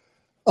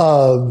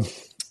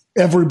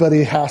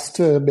everybody has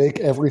to make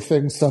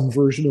everything some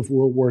version of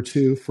World War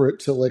II for it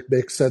to like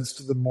make sense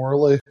to them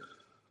morally.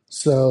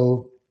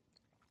 So,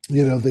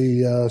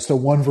 so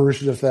one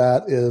version of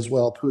that is,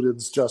 well,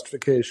 Putin's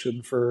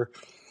justification for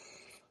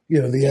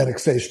the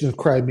annexation of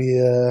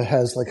Crimea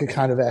has like a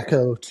kind of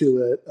echo to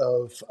it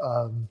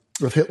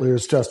of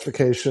Hitler's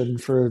justification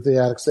for the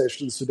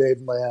annexation of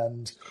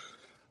Sudetenland.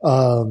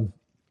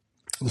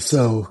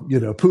 So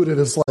Putin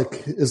is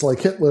like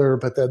Hitler,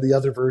 but then the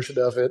other version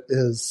of it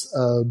is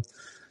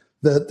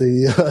that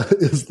the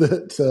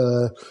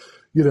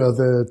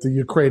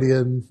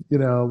Ukrainian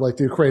like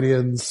the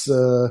Ukrainians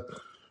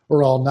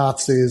are all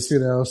Nazis,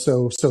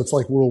 so it's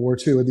like World War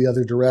II in the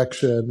other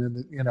direction, and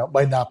it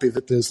might not be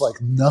that there's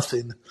like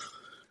nothing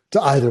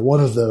to either one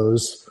of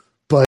those,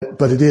 but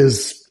it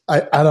is.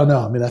 I don't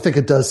know. I mean, I think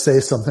it does say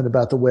something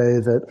about the way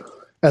that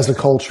as a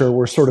culture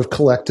we're sort of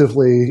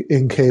collectively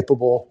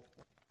incapable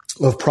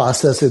of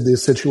processing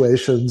these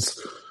situations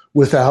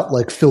without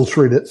like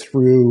filtering it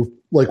through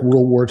like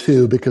World War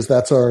II, because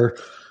that's our,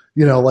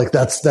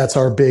 that's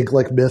our big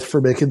like myth for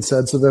making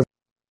sense of it.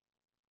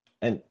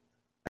 And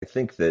I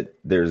think that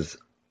there's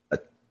an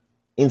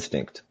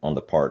instinct on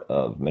the part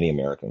of many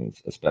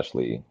Americans,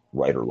 especially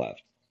right or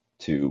left,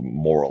 to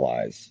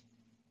moralize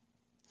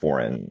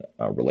foreign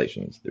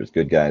relations. There's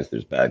good guys,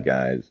 there's bad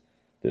guys.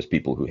 there's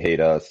people who hate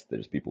us,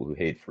 there's people who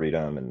hate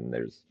freedom, and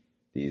there's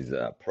these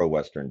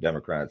pro-Western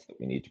Democrats that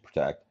we need to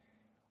protect.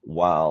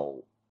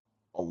 While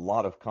a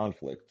lot of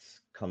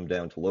conflicts come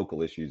down to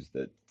local issues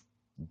that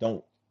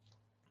don't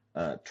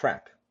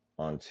track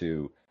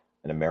onto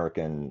an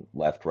American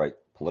left-right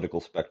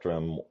political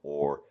spectrum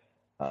or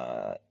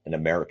an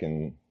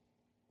American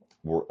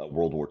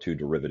World War II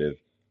derivative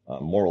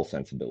moral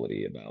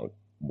sensibility about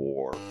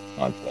war,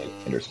 conflict,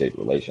 interstate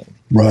relations.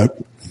 Right.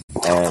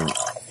 And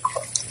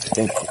I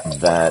think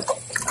that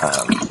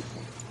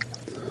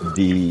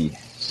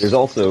there's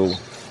also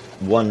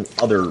one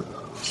other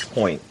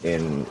point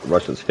in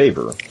Russia's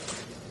favor,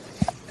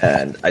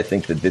 and I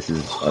think that this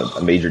is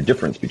a major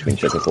difference between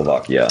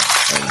Czechoslovakia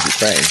and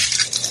Ukraine,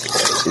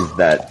 is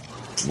that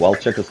while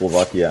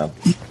Czechoslovakia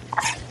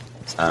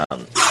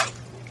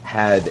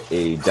had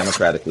a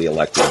democratically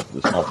elected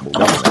responsible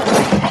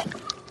government,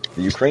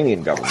 the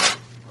Ukrainian government,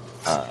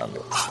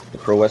 the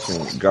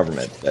pro-Western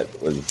government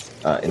that was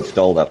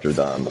installed after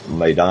the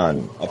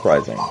Maidan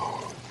uprising,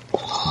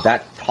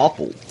 that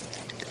toppled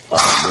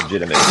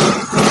legitimate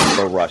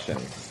pro-Russian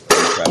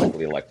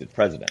democratically elected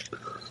president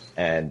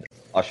and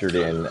ushered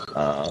in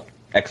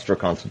extra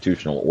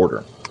constitutional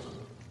order.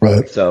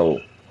 Right. So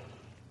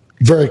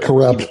very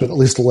corrupt, but at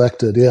least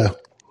elected. Yeah.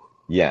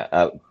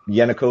 Yeah.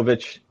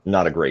 Yanukovych,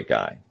 not a great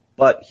guy,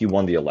 but he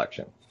won the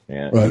election.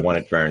 Yeah, right. He won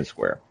it fair and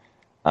square,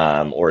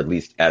 or at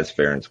least as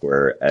fair and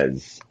square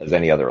as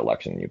any other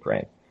election in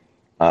Ukraine.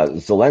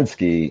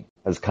 Zelensky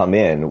has come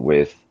in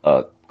with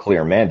a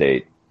clear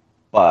mandate,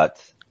 but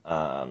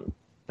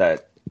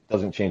that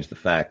doesn't change the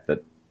fact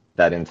that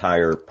that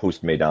entire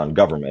post-Maidan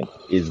government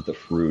is the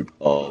fruit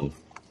of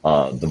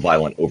the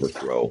violent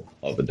overthrow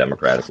of a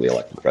democratically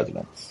elected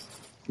president.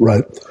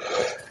 Right.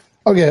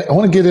 Okay, I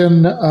want to get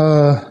in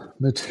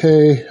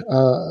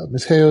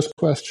Mateo's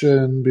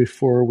question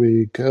before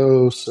we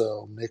go,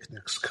 so make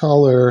next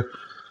caller.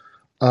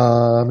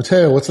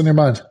 Mateo, what's on your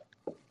mind?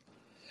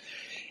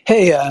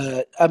 Hey,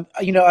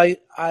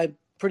 I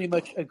pretty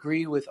much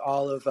agree with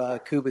all of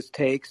Kuba's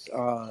takes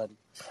on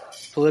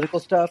political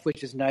stuff,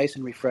 which is nice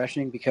and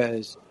refreshing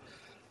because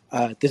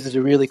this is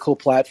a really cool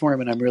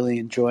platform and I'm really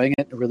enjoying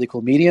it, a really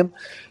cool medium.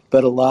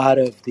 But a lot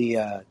of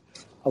the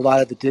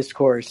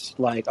discourse,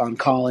 like on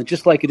Colin,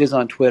 just like it is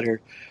on Twitter,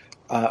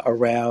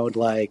 around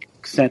like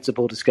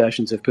sensible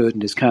discussions of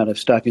Putin is kind of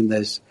stuck in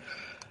this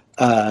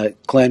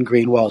Glenn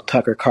Greenwald,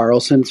 Tucker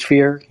Carlson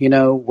sphere,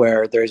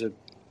 where there's a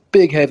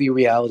big, heavy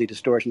reality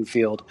distortion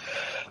field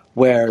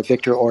where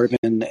Viktor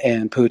Orban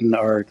and Putin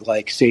are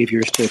like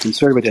saviors to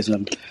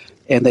conservatism,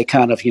 and they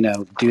kind of,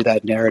 do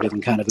that narrative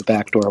in kind of a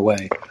backdoor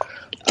way.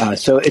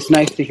 So it's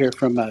nice to hear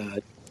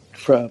from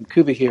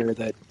Kuba here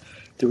that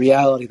the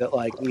reality that,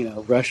 like,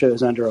 Russia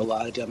is under a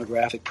lot of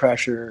demographic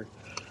pressure.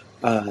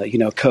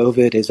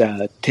 COVID is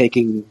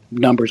taking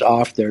numbers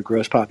off their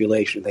gross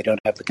population. They don't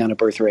have the kind of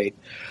birth rate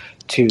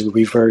to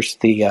reverse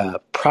the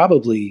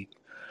probably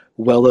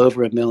well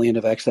over 1 million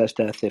of excess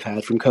deaths they've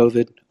had from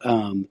COVID.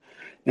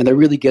 And they're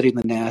really getting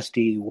the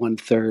nasty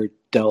 1/3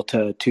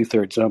 Delta,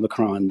 2/3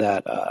 Omicron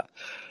that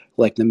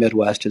like the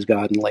Midwest has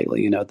gotten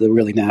lately, the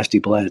really nasty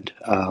blend.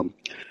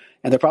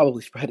 And they're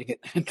probably spreading it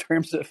in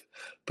terms of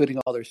putting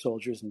all their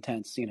soldiers in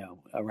tents,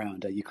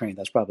 around Ukraine.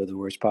 That's probably the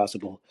worst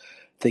possible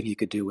thing you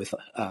could do with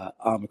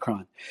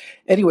Omicron.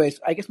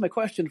 Anyways, I guess my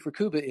question for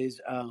Kuba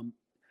is,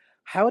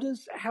 how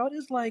does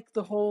like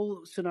the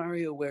whole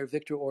scenario where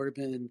Viktor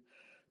Orban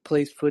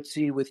plays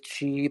footsie with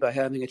Xi by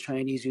having a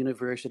Chinese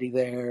university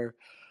there,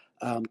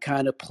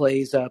 kind of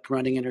plays up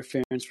running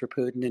interference for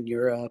Putin in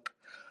Europe,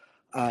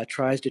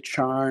 tries to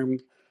charm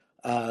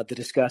the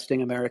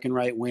disgusting American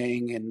right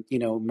wing and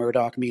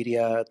Murdoch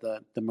media,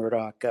 the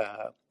Murdoch,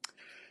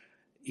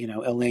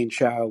 Elaine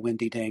Chao,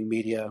 Wendy Dang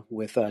media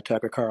with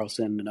Tucker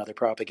Carlson and other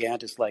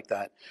propagandists like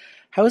that.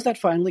 How is that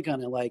finally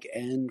going to like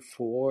end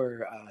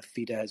for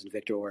Fidesz and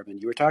Viktor Orban?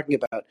 You were talking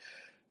about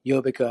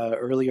Jobbik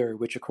earlier,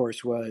 which of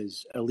course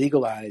was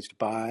legalized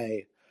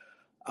by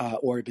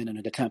Orban in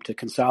an attempt to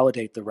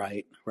consolidate the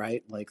right,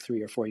 like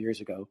 3 or 4 years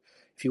ago.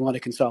 If you want to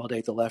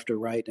consolidate the left or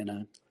right in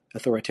an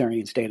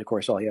authoritarian state, of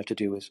course, all you have to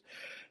do is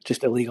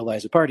just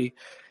illegalize a party.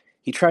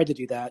 He tried to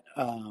do that.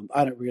 I'm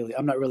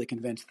not really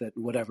convinced that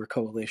whatever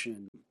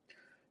coalition,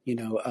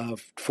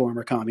 of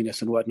former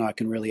communists and whatnot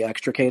can really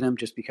extricate him,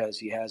 just because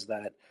he has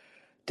that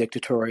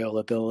dictatorial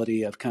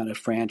ability of kind of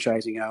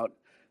franchising out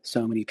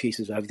so many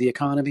pieces of the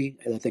economy.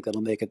 And I think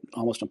that'll make it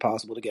almost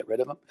impossible to get rid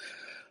of him.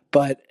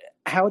 But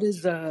how do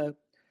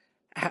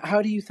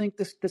you think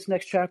this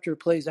next chapter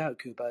plays out,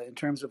 Kuba, in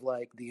terms of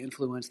like the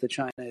influence that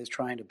China is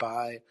trying to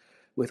buy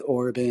with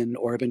Orban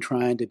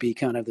trying to be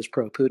kind of this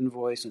pro-Putin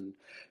voice and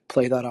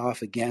play that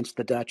off against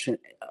the Dutch and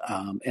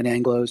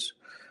Anglos?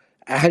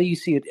 How do you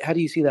see it? How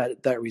do you see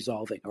that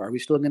resolving? Or are we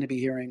still going to be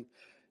hearing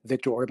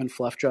Viktor Orban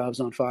fluff jobs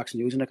on Fox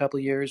News in a couple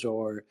of years,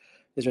 or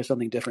is there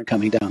something different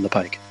coming down the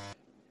pike?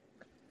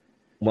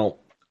 Well,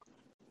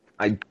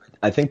 I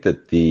think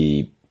that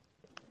the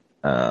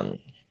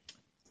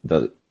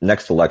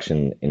next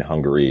election in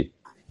Hungary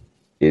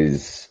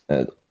is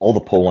all the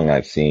polling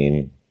I've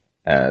seen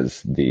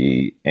as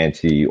the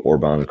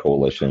anti-Orban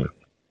coalition,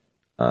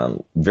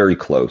 very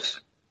close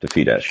to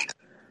Fidesz.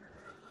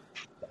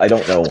 I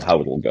don't know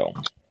how it'll go.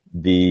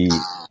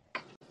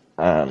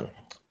 Um,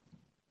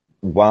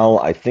 while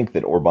I think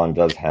that Orban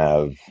does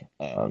have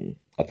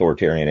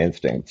authoritarian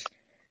instincts,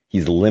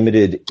 he's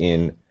limited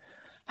in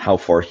how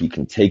far he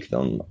can take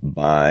them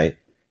by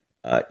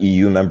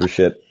EU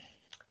membership,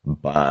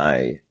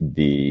 by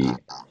the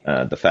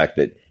fact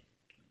that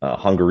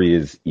Hungary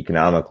is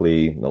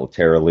economically,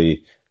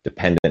 militarily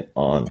dependent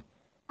on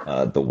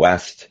the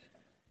West.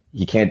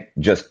 He can't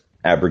just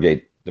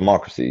abrogate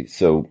democracy.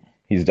 So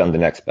he's done the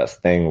next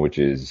best thing, which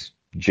is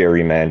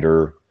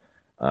gerrymander,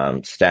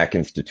 stack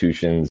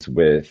institutions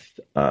with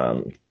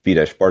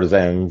Fidesz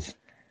partisans,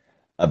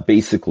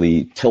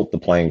 basically tilt the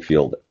playing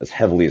field as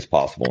heavily as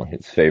possible in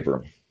his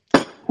favor.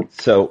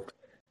 So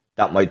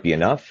that might be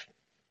enough.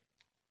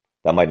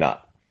 That might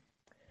not.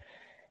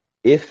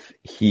 If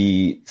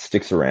he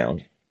sticks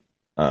around,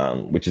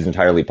 which is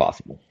entirely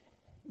possible,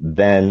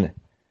 then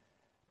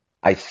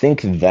I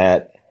think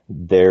that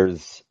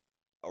there's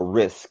a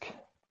risk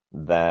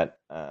that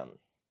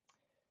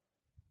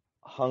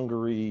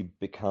Hungary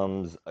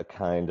becomes a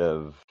kind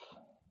of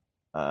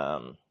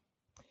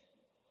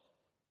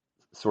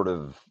sort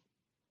of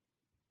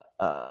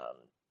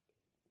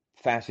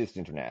fascist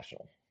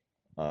international,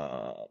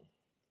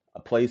 a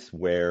place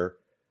where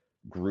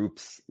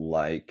groups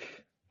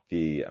like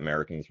the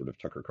American sort of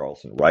Tucker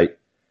Carlson right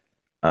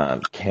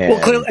can. Well,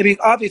 clearly, I mean,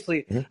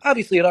 obviously, Mhm.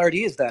 obviously, it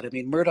already is that. I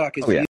mean, Murdoch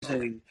is Oh yeah,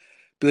 using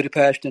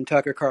Budapest and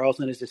Tucker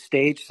Carlson as a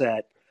stage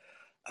set.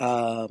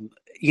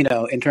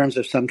 In terms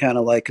of some kind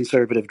of like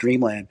conservative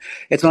dreamland,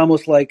 it's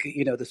almost like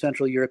the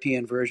Central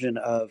European version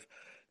of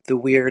the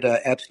weird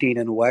Epstein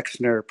and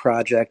Wexner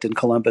project in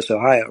Columbus,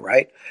 Ohio.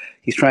 Right?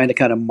 He's trying to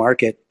kind of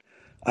market.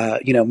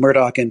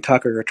 Murdoch and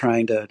Tucker are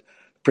trying to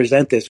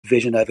present this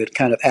vision of it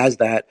kind of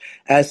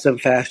as some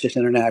fascist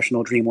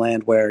international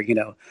dreamland where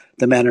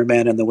the men are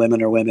men and the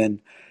women are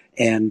women,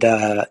 and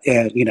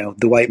the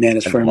white man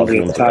is and the firmly at the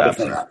Muslims are top of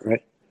things. absent.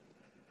 Right?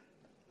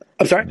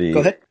 I'm sorry.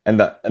 Go The ahead.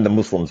 and the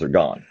Muslims are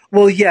gone.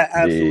 Well, yeah, The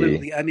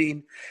absolutely. I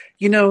mean,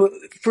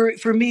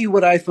 for me,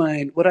 what I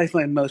find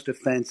most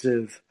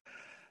offensive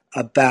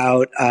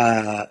about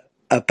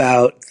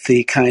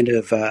the kind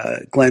of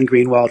Glenn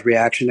Greenwald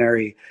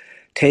reactionary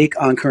take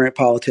on current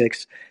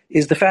politics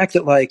is the fact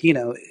that, like,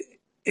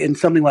 in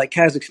something like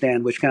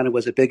Kazakhstan, which kind of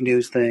was a big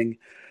news thing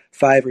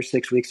 5 or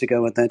 6 weeks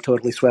ago and then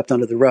totally swept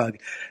under the rug,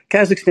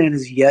 Kazakhstan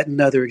is yet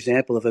another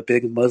example of a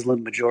big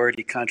Muslim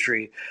majority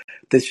country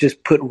that's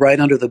just put right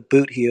under the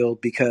boot heel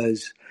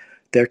because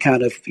they're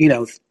kind of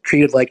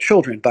treated like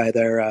children by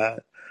their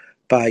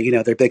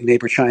their big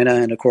neighbor China,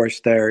 and of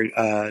course their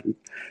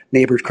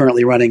neighbors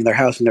currently running their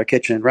house and their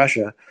kitchen in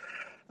Russia.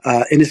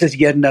 And this is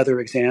yet another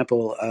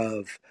example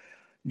of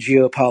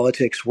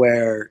geopolitics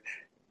where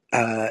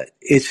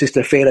it's just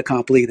a fait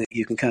accompli that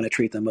you can kind of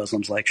treat the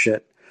Muslims like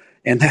shit.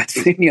 And that's,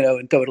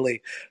 and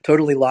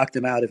totally lock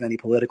them out of any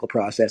political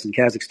process in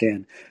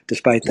Kazakhstan,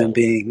 despite them well,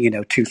 being,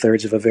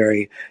 2/3 of a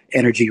very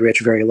energy rich,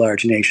 very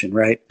large nation.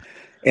 Right.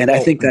 And I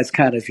well, think that's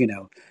kind of,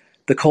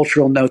 the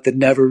cultural note that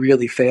never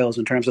really fails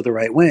in terms of the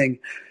right wing,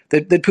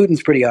 that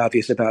Putin's pretty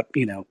obvious about,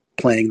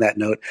 playing that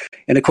note.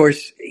 And of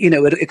course,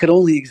 it could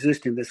only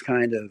exist in this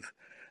kind of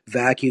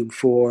vacuum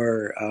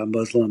for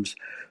Muslims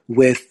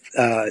with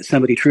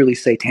somebody truly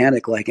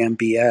satanic like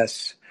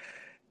MBS,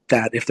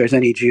 that if there's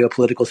any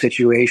geopolitical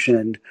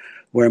situation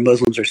where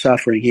Muslims are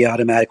suffering, he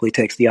automatically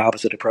takes the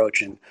opposite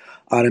approach and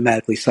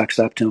automatically sucks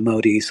up to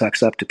Modi,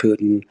 sucks up to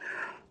Putin.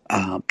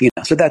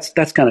 So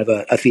that's kind of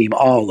a theme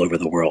all over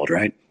the world,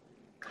 right?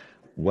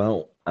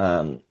 well,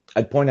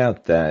 I'd point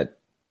out that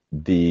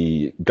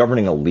the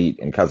governing elite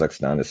in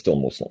Kazakhstan is still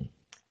Muslim,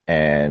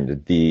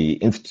 and the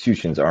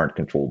institutions aren't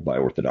controlled by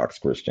Orthodox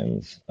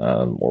Christians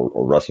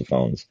or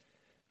Russophones.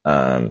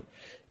 Um,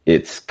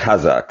 it's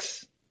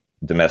Kazakhs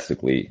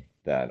domestically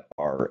that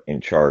are in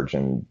charge,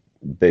 and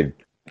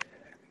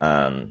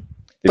um,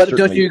 they've But don't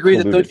certainly you agree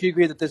that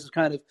colluded. this is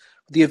kind of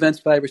the events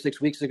 5 or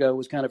 6 weeks ago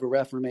was kind of a Oh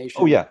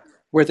reformation yeah,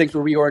 where things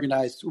were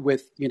reorganized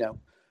with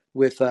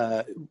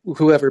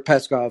whoever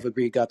Peskov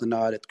agreed got the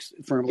nod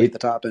firmly at the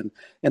it top, and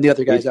the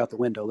other guys it out the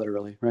window,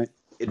 literally, right?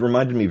 it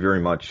reminded me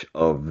very much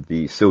of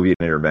the Soviet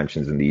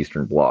interventions in the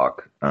Eastern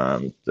Bloc,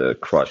 the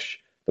Crush,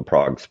 the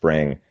Prague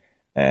Spring,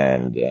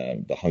 and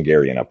the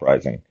Hungarian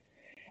uprising.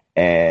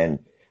 And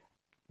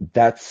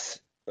that's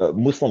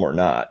Muslim or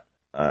not.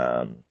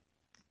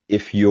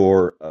 If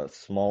you're a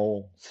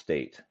small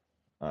state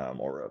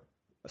or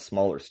a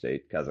smaller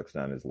state,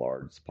 Kazakhstan is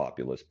large, it's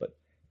populous, but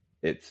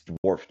it's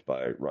dwarfed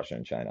by Russia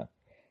and China,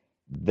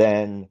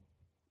 then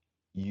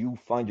you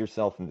find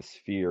yourself in the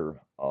sphere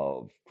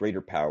of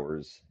greater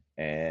powers,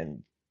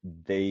 and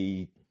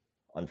they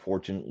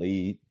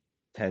unfortunately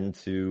tend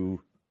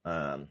to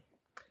um,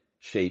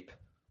 shape,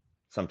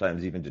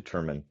 sometimes even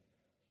determine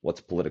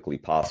what's politically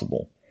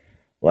possible.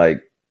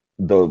 Like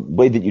the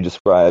way that you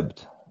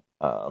described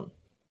um,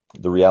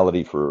 the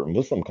reality for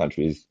Muslim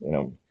countries,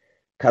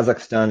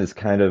 Kazakhstan is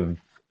kind of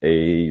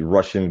a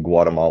Russian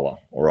Guatemala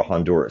or a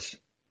Honduras.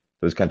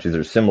 those countries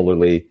are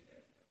similarly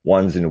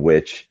ones in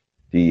which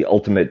the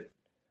ultimate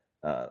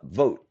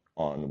vote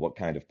on what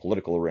kind of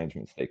political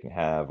arrangements they can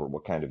have or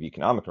what kind of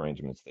economic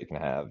arrangements they can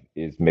have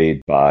is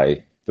made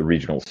by the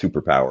regional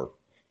superpower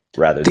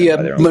rather than The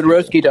by their own people.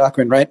 Monroevsky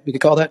doctrine, right? We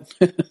could call that.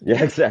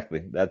 Yeah,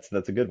 exactly. That's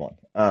a good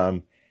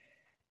one.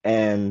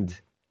 And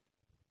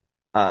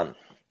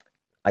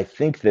I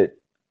think that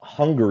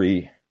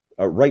Hungary,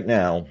 right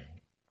now,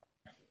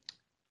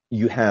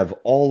 you have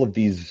all of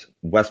these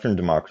Western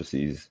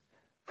democracies,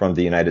 from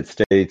the United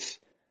States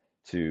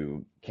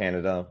to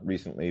Canada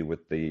recently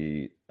with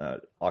the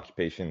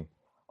occupation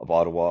of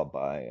Ottawa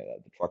by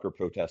the trucker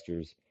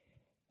protesters,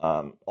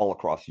 all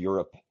across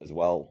Europe as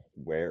well,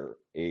 where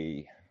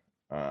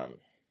um,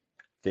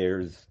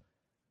 there's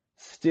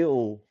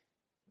still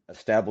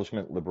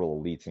establishment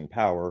liberal elites in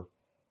power,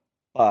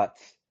 but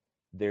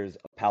there's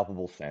a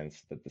palpable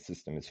sense that the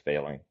system is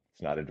failing.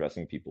 It's not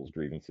addressing people's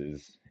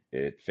grievances.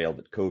 It failed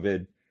at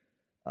COVID.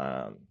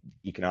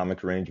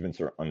 Economic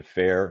arrangements are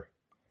unfair.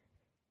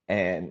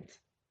 And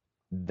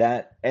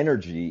that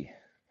energy,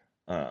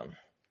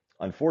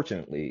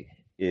 unfortunately,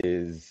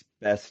 is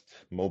best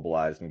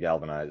mobilized and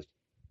galvanized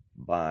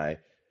by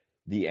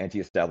the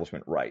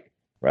anti-establishment right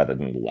rather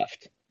than the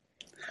left.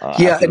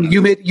 Yeah, and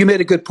you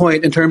made a good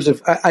point in terms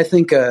of I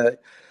think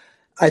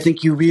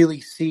you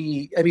really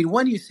see. I mean,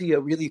 one, you see a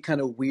really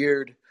kind of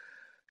weird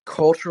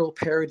cultural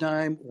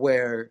paradigm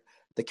where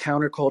the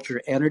counterculture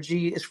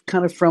energy is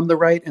kind of from the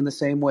right in the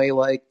same way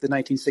like the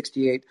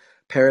 1968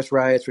 Paris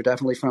riots were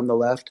definitely from the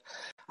left.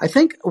 I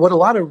think what a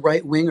lot of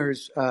right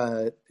wingers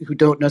who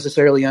don't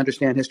necessarily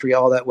understand history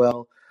all that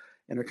well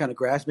and are kind of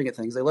grasping at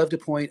things, they love to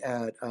point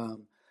at a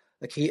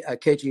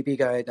KGB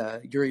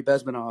guy, Yuri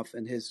Bezmenov,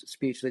 and his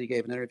speech that he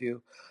gave in an interview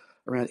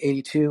around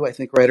 82, I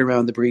think, right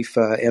around the brief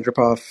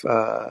Andropov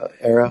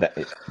era.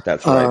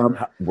 That's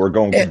right. We're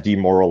going to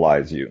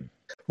demoralize you.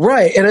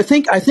 Right. And I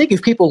think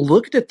if people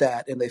looked at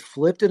that and they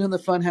flipped it in the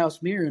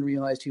funhouse mirror and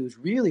realized he was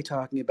really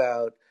talking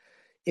about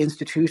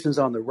institutions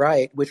on the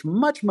right, which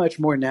much, much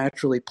more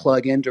naturally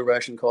plug into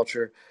Russian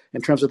culture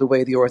in terms of the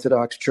way the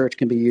Orthodox Church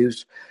can be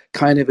used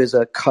kind of as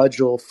a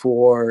cudgel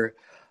for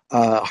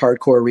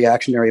hardcore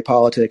reactionary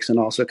politics and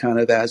also kind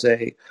of as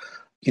a,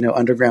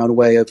 underground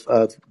way of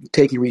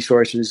taking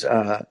resources,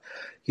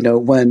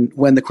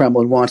 when the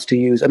Kremlin wants to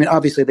use. I mean,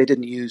 obviously they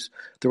didn't use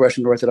the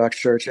Russian Orthodox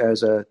Church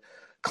as a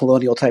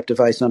colonial type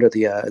device under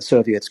the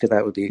Soviets, because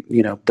that would be,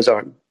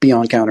 bizarre,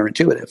 beyond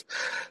counterintuitive.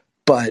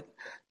 But,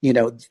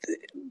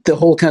 the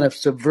whole kind of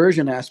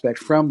subversion aspect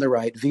from the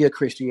right via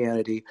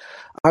Christianity.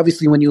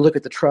 Obviously, when you look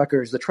at the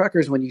truckers,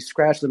 when you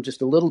scratch them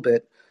just a little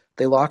bit,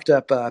 they locked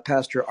up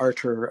Pastor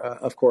Artur,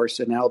 of course,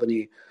 in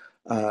Albany,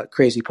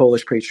 crazy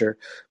Polish preacher.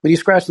 When you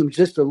scratch them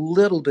just a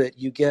little bit,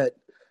 you get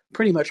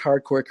pretty much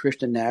hardcore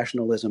Christian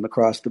nationalism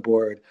across the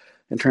board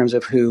in terms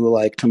of who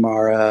like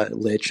Tamara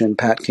Lich and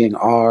Pat King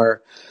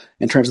are,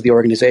 in terms of the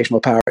organizational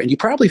power. And you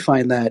probably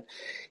find that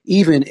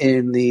even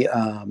in the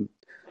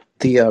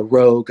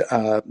rogue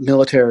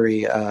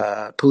military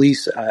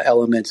police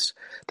elements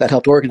that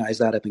helped organize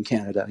that up in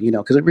Canada,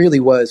 because it really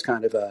was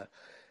kind of a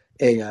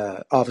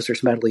Officer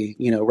Smedley,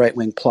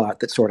 right-wing plot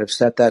that sort of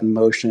set that in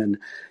motion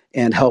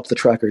and helped the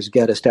truckers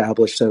get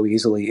established so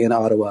easily in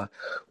Ottawa,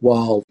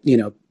 while,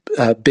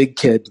 big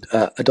kid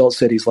adult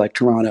cities like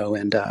Toronto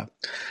and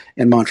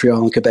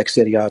Montreal and Quebec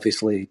City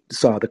obviously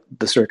saw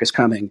the circus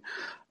coming.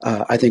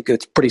 I think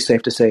it's pretty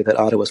safe to say that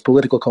Ottawa's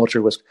political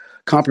culture was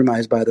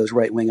compromised by those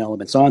right-wing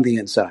elements on the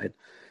inside.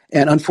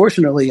 And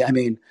unfortunately, I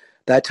mean,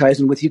 that ties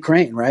in with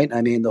Ukraine, right?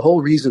 I mean, the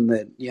whole reason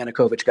that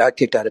Yanukovych got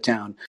kicked out of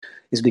town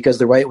is because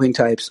the right-wing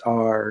types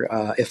are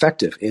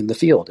effective in the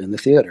field, in the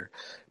theater.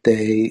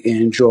 They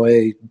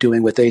enjoy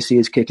doing what they see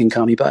as kicking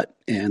commie butt,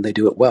 and they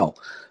do it well,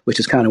 which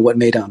is kind of what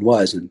Maidan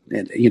was, and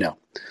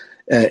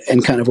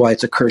kind of why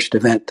it's a cursed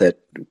event that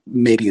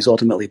maybe is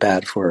ultimately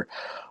bad for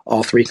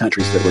all three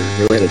countries that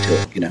were related to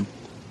it,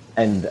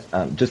 And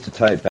just to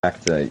tie it back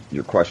to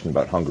your question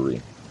about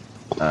Hungary,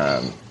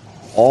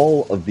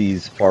 all of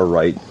these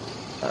far-right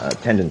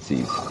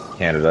tendencies,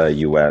 Canada,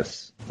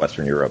 U.S.,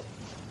 Western Europe,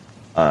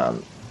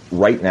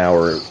 right now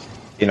are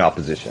in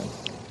opposition.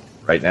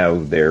 Right now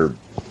they're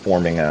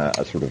forming a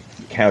sort of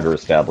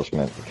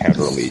counter-establishment, a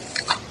counter-elite.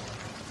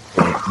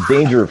 The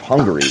danger of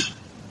Hungary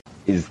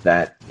is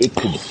that it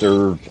could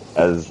serve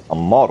as a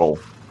model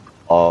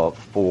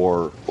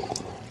for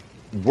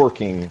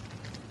working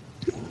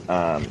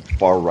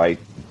far-right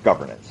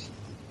governance.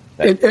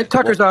 And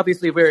Tucker's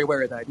obviously very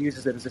aware of that. He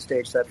uses it as a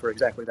stage set for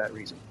exactly that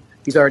reason.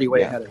 He's already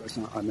way ahead of us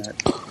on that.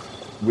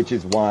 Which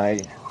is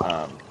why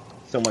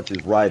so much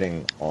is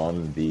riding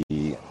on the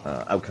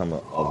outcome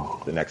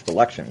of the next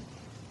election.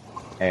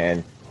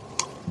 And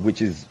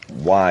which is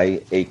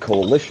why a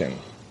coalition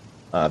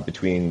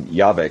between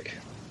Javik,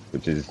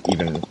 which is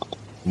even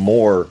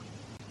more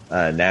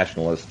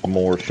nationalist,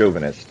 more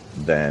chauvinist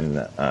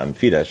than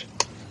Fidesz,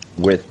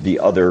 with the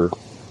other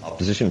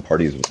opposition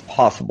parties was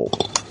possible.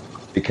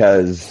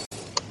 Because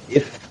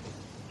if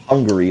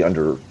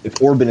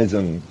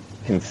Orbanism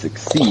can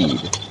succeed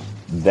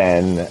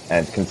then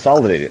and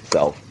consolidate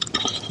itself,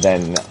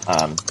 then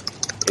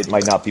it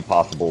might not be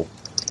possible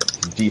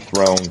to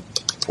dethrone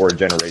for a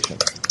generation.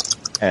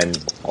 And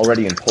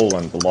already in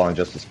Poland, the Law and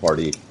Justice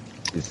Party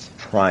is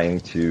trying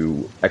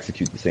to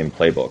execute the same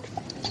playbook.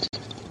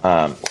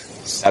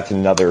 That's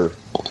another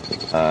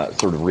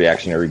sort of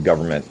reactionary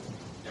government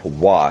to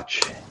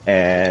watch.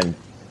 And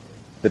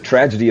the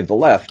tragedy of the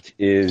left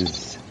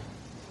is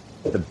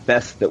the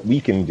best that we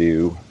can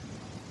do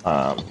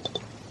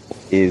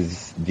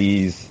is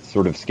these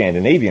sort of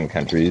Scandinavian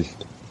countries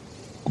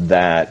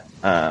that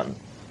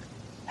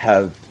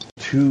have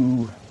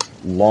too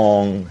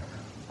long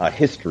a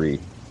history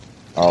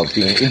of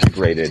being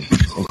integrated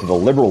into the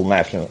liberal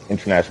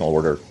international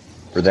order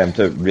for them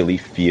to really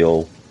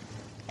feel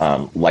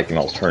like an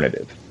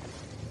alternative.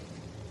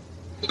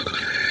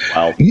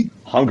 Well,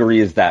 Hungary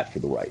is that for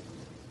the right.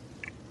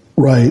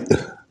 Right.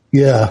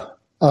 Yeah.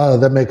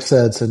 That makes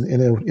sense. And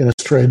in a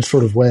strange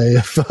sort of way,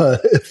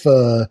 if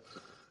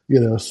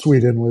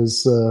Sweden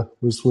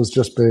was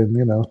just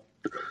being,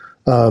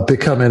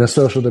 becoming a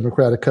social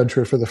democratic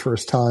country for the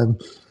first time,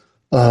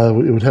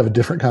 it would have a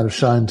different kind of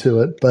shine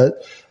to it.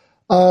 But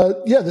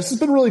this has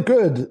been really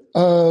good.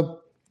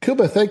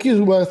 Kuba, thank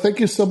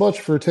you so much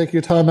for taking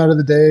your time out of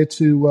the day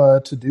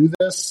to do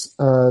this.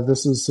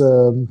 This is,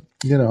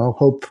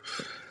 hope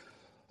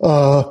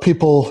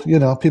people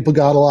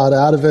got a lot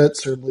out of it.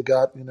 Certainly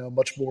got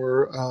much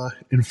more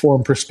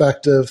informed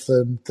perspective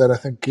than I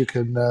think you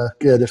can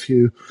get if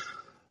you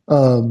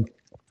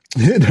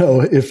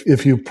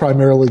if you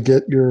primarily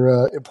get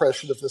your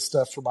impression of this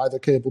stuff from either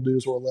cable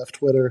news or left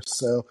Twitter.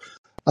 So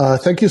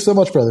thank you so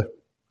much, brother.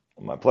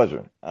 My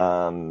pleasure.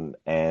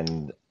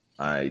 And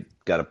I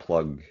got to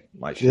plug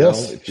my show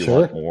if you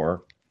want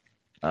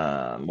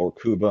more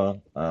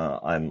Kuba.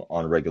 I'm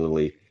on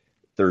regularly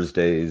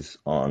Thursdays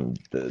on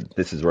the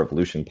This is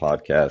Revolution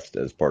podcast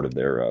as part of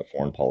their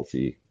foreign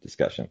policy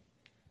discussion.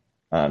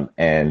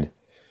 And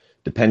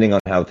depending on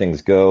how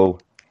things go,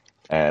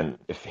 and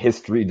if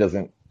history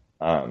doesn't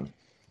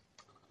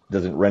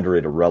render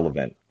it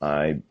irrelevant,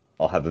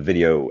 I'll have a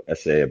video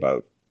essay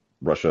about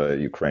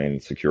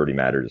Russia-Ukraine security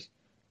matters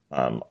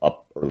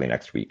up early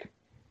next week.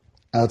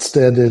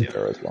 Outstanding.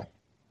 As well.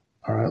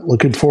 All right,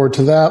 looking forward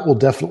to that. We'll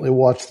definitely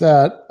watch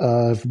that.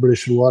 Everybody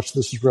should watch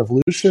This is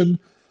Revolution.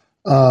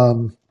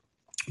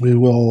 We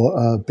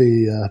will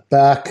be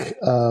back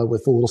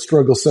with a little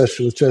struggle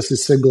session with Jesse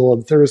Singal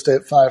on Thursday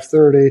at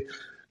 5:30.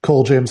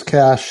 Cole James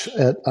Cash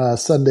at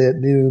Sunday at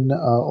noon,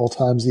 all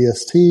times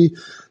EST.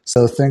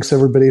 So thanks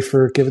everybody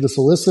for giving us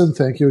a listen.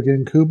 Thank you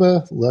again,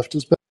 Kuba. Left is back.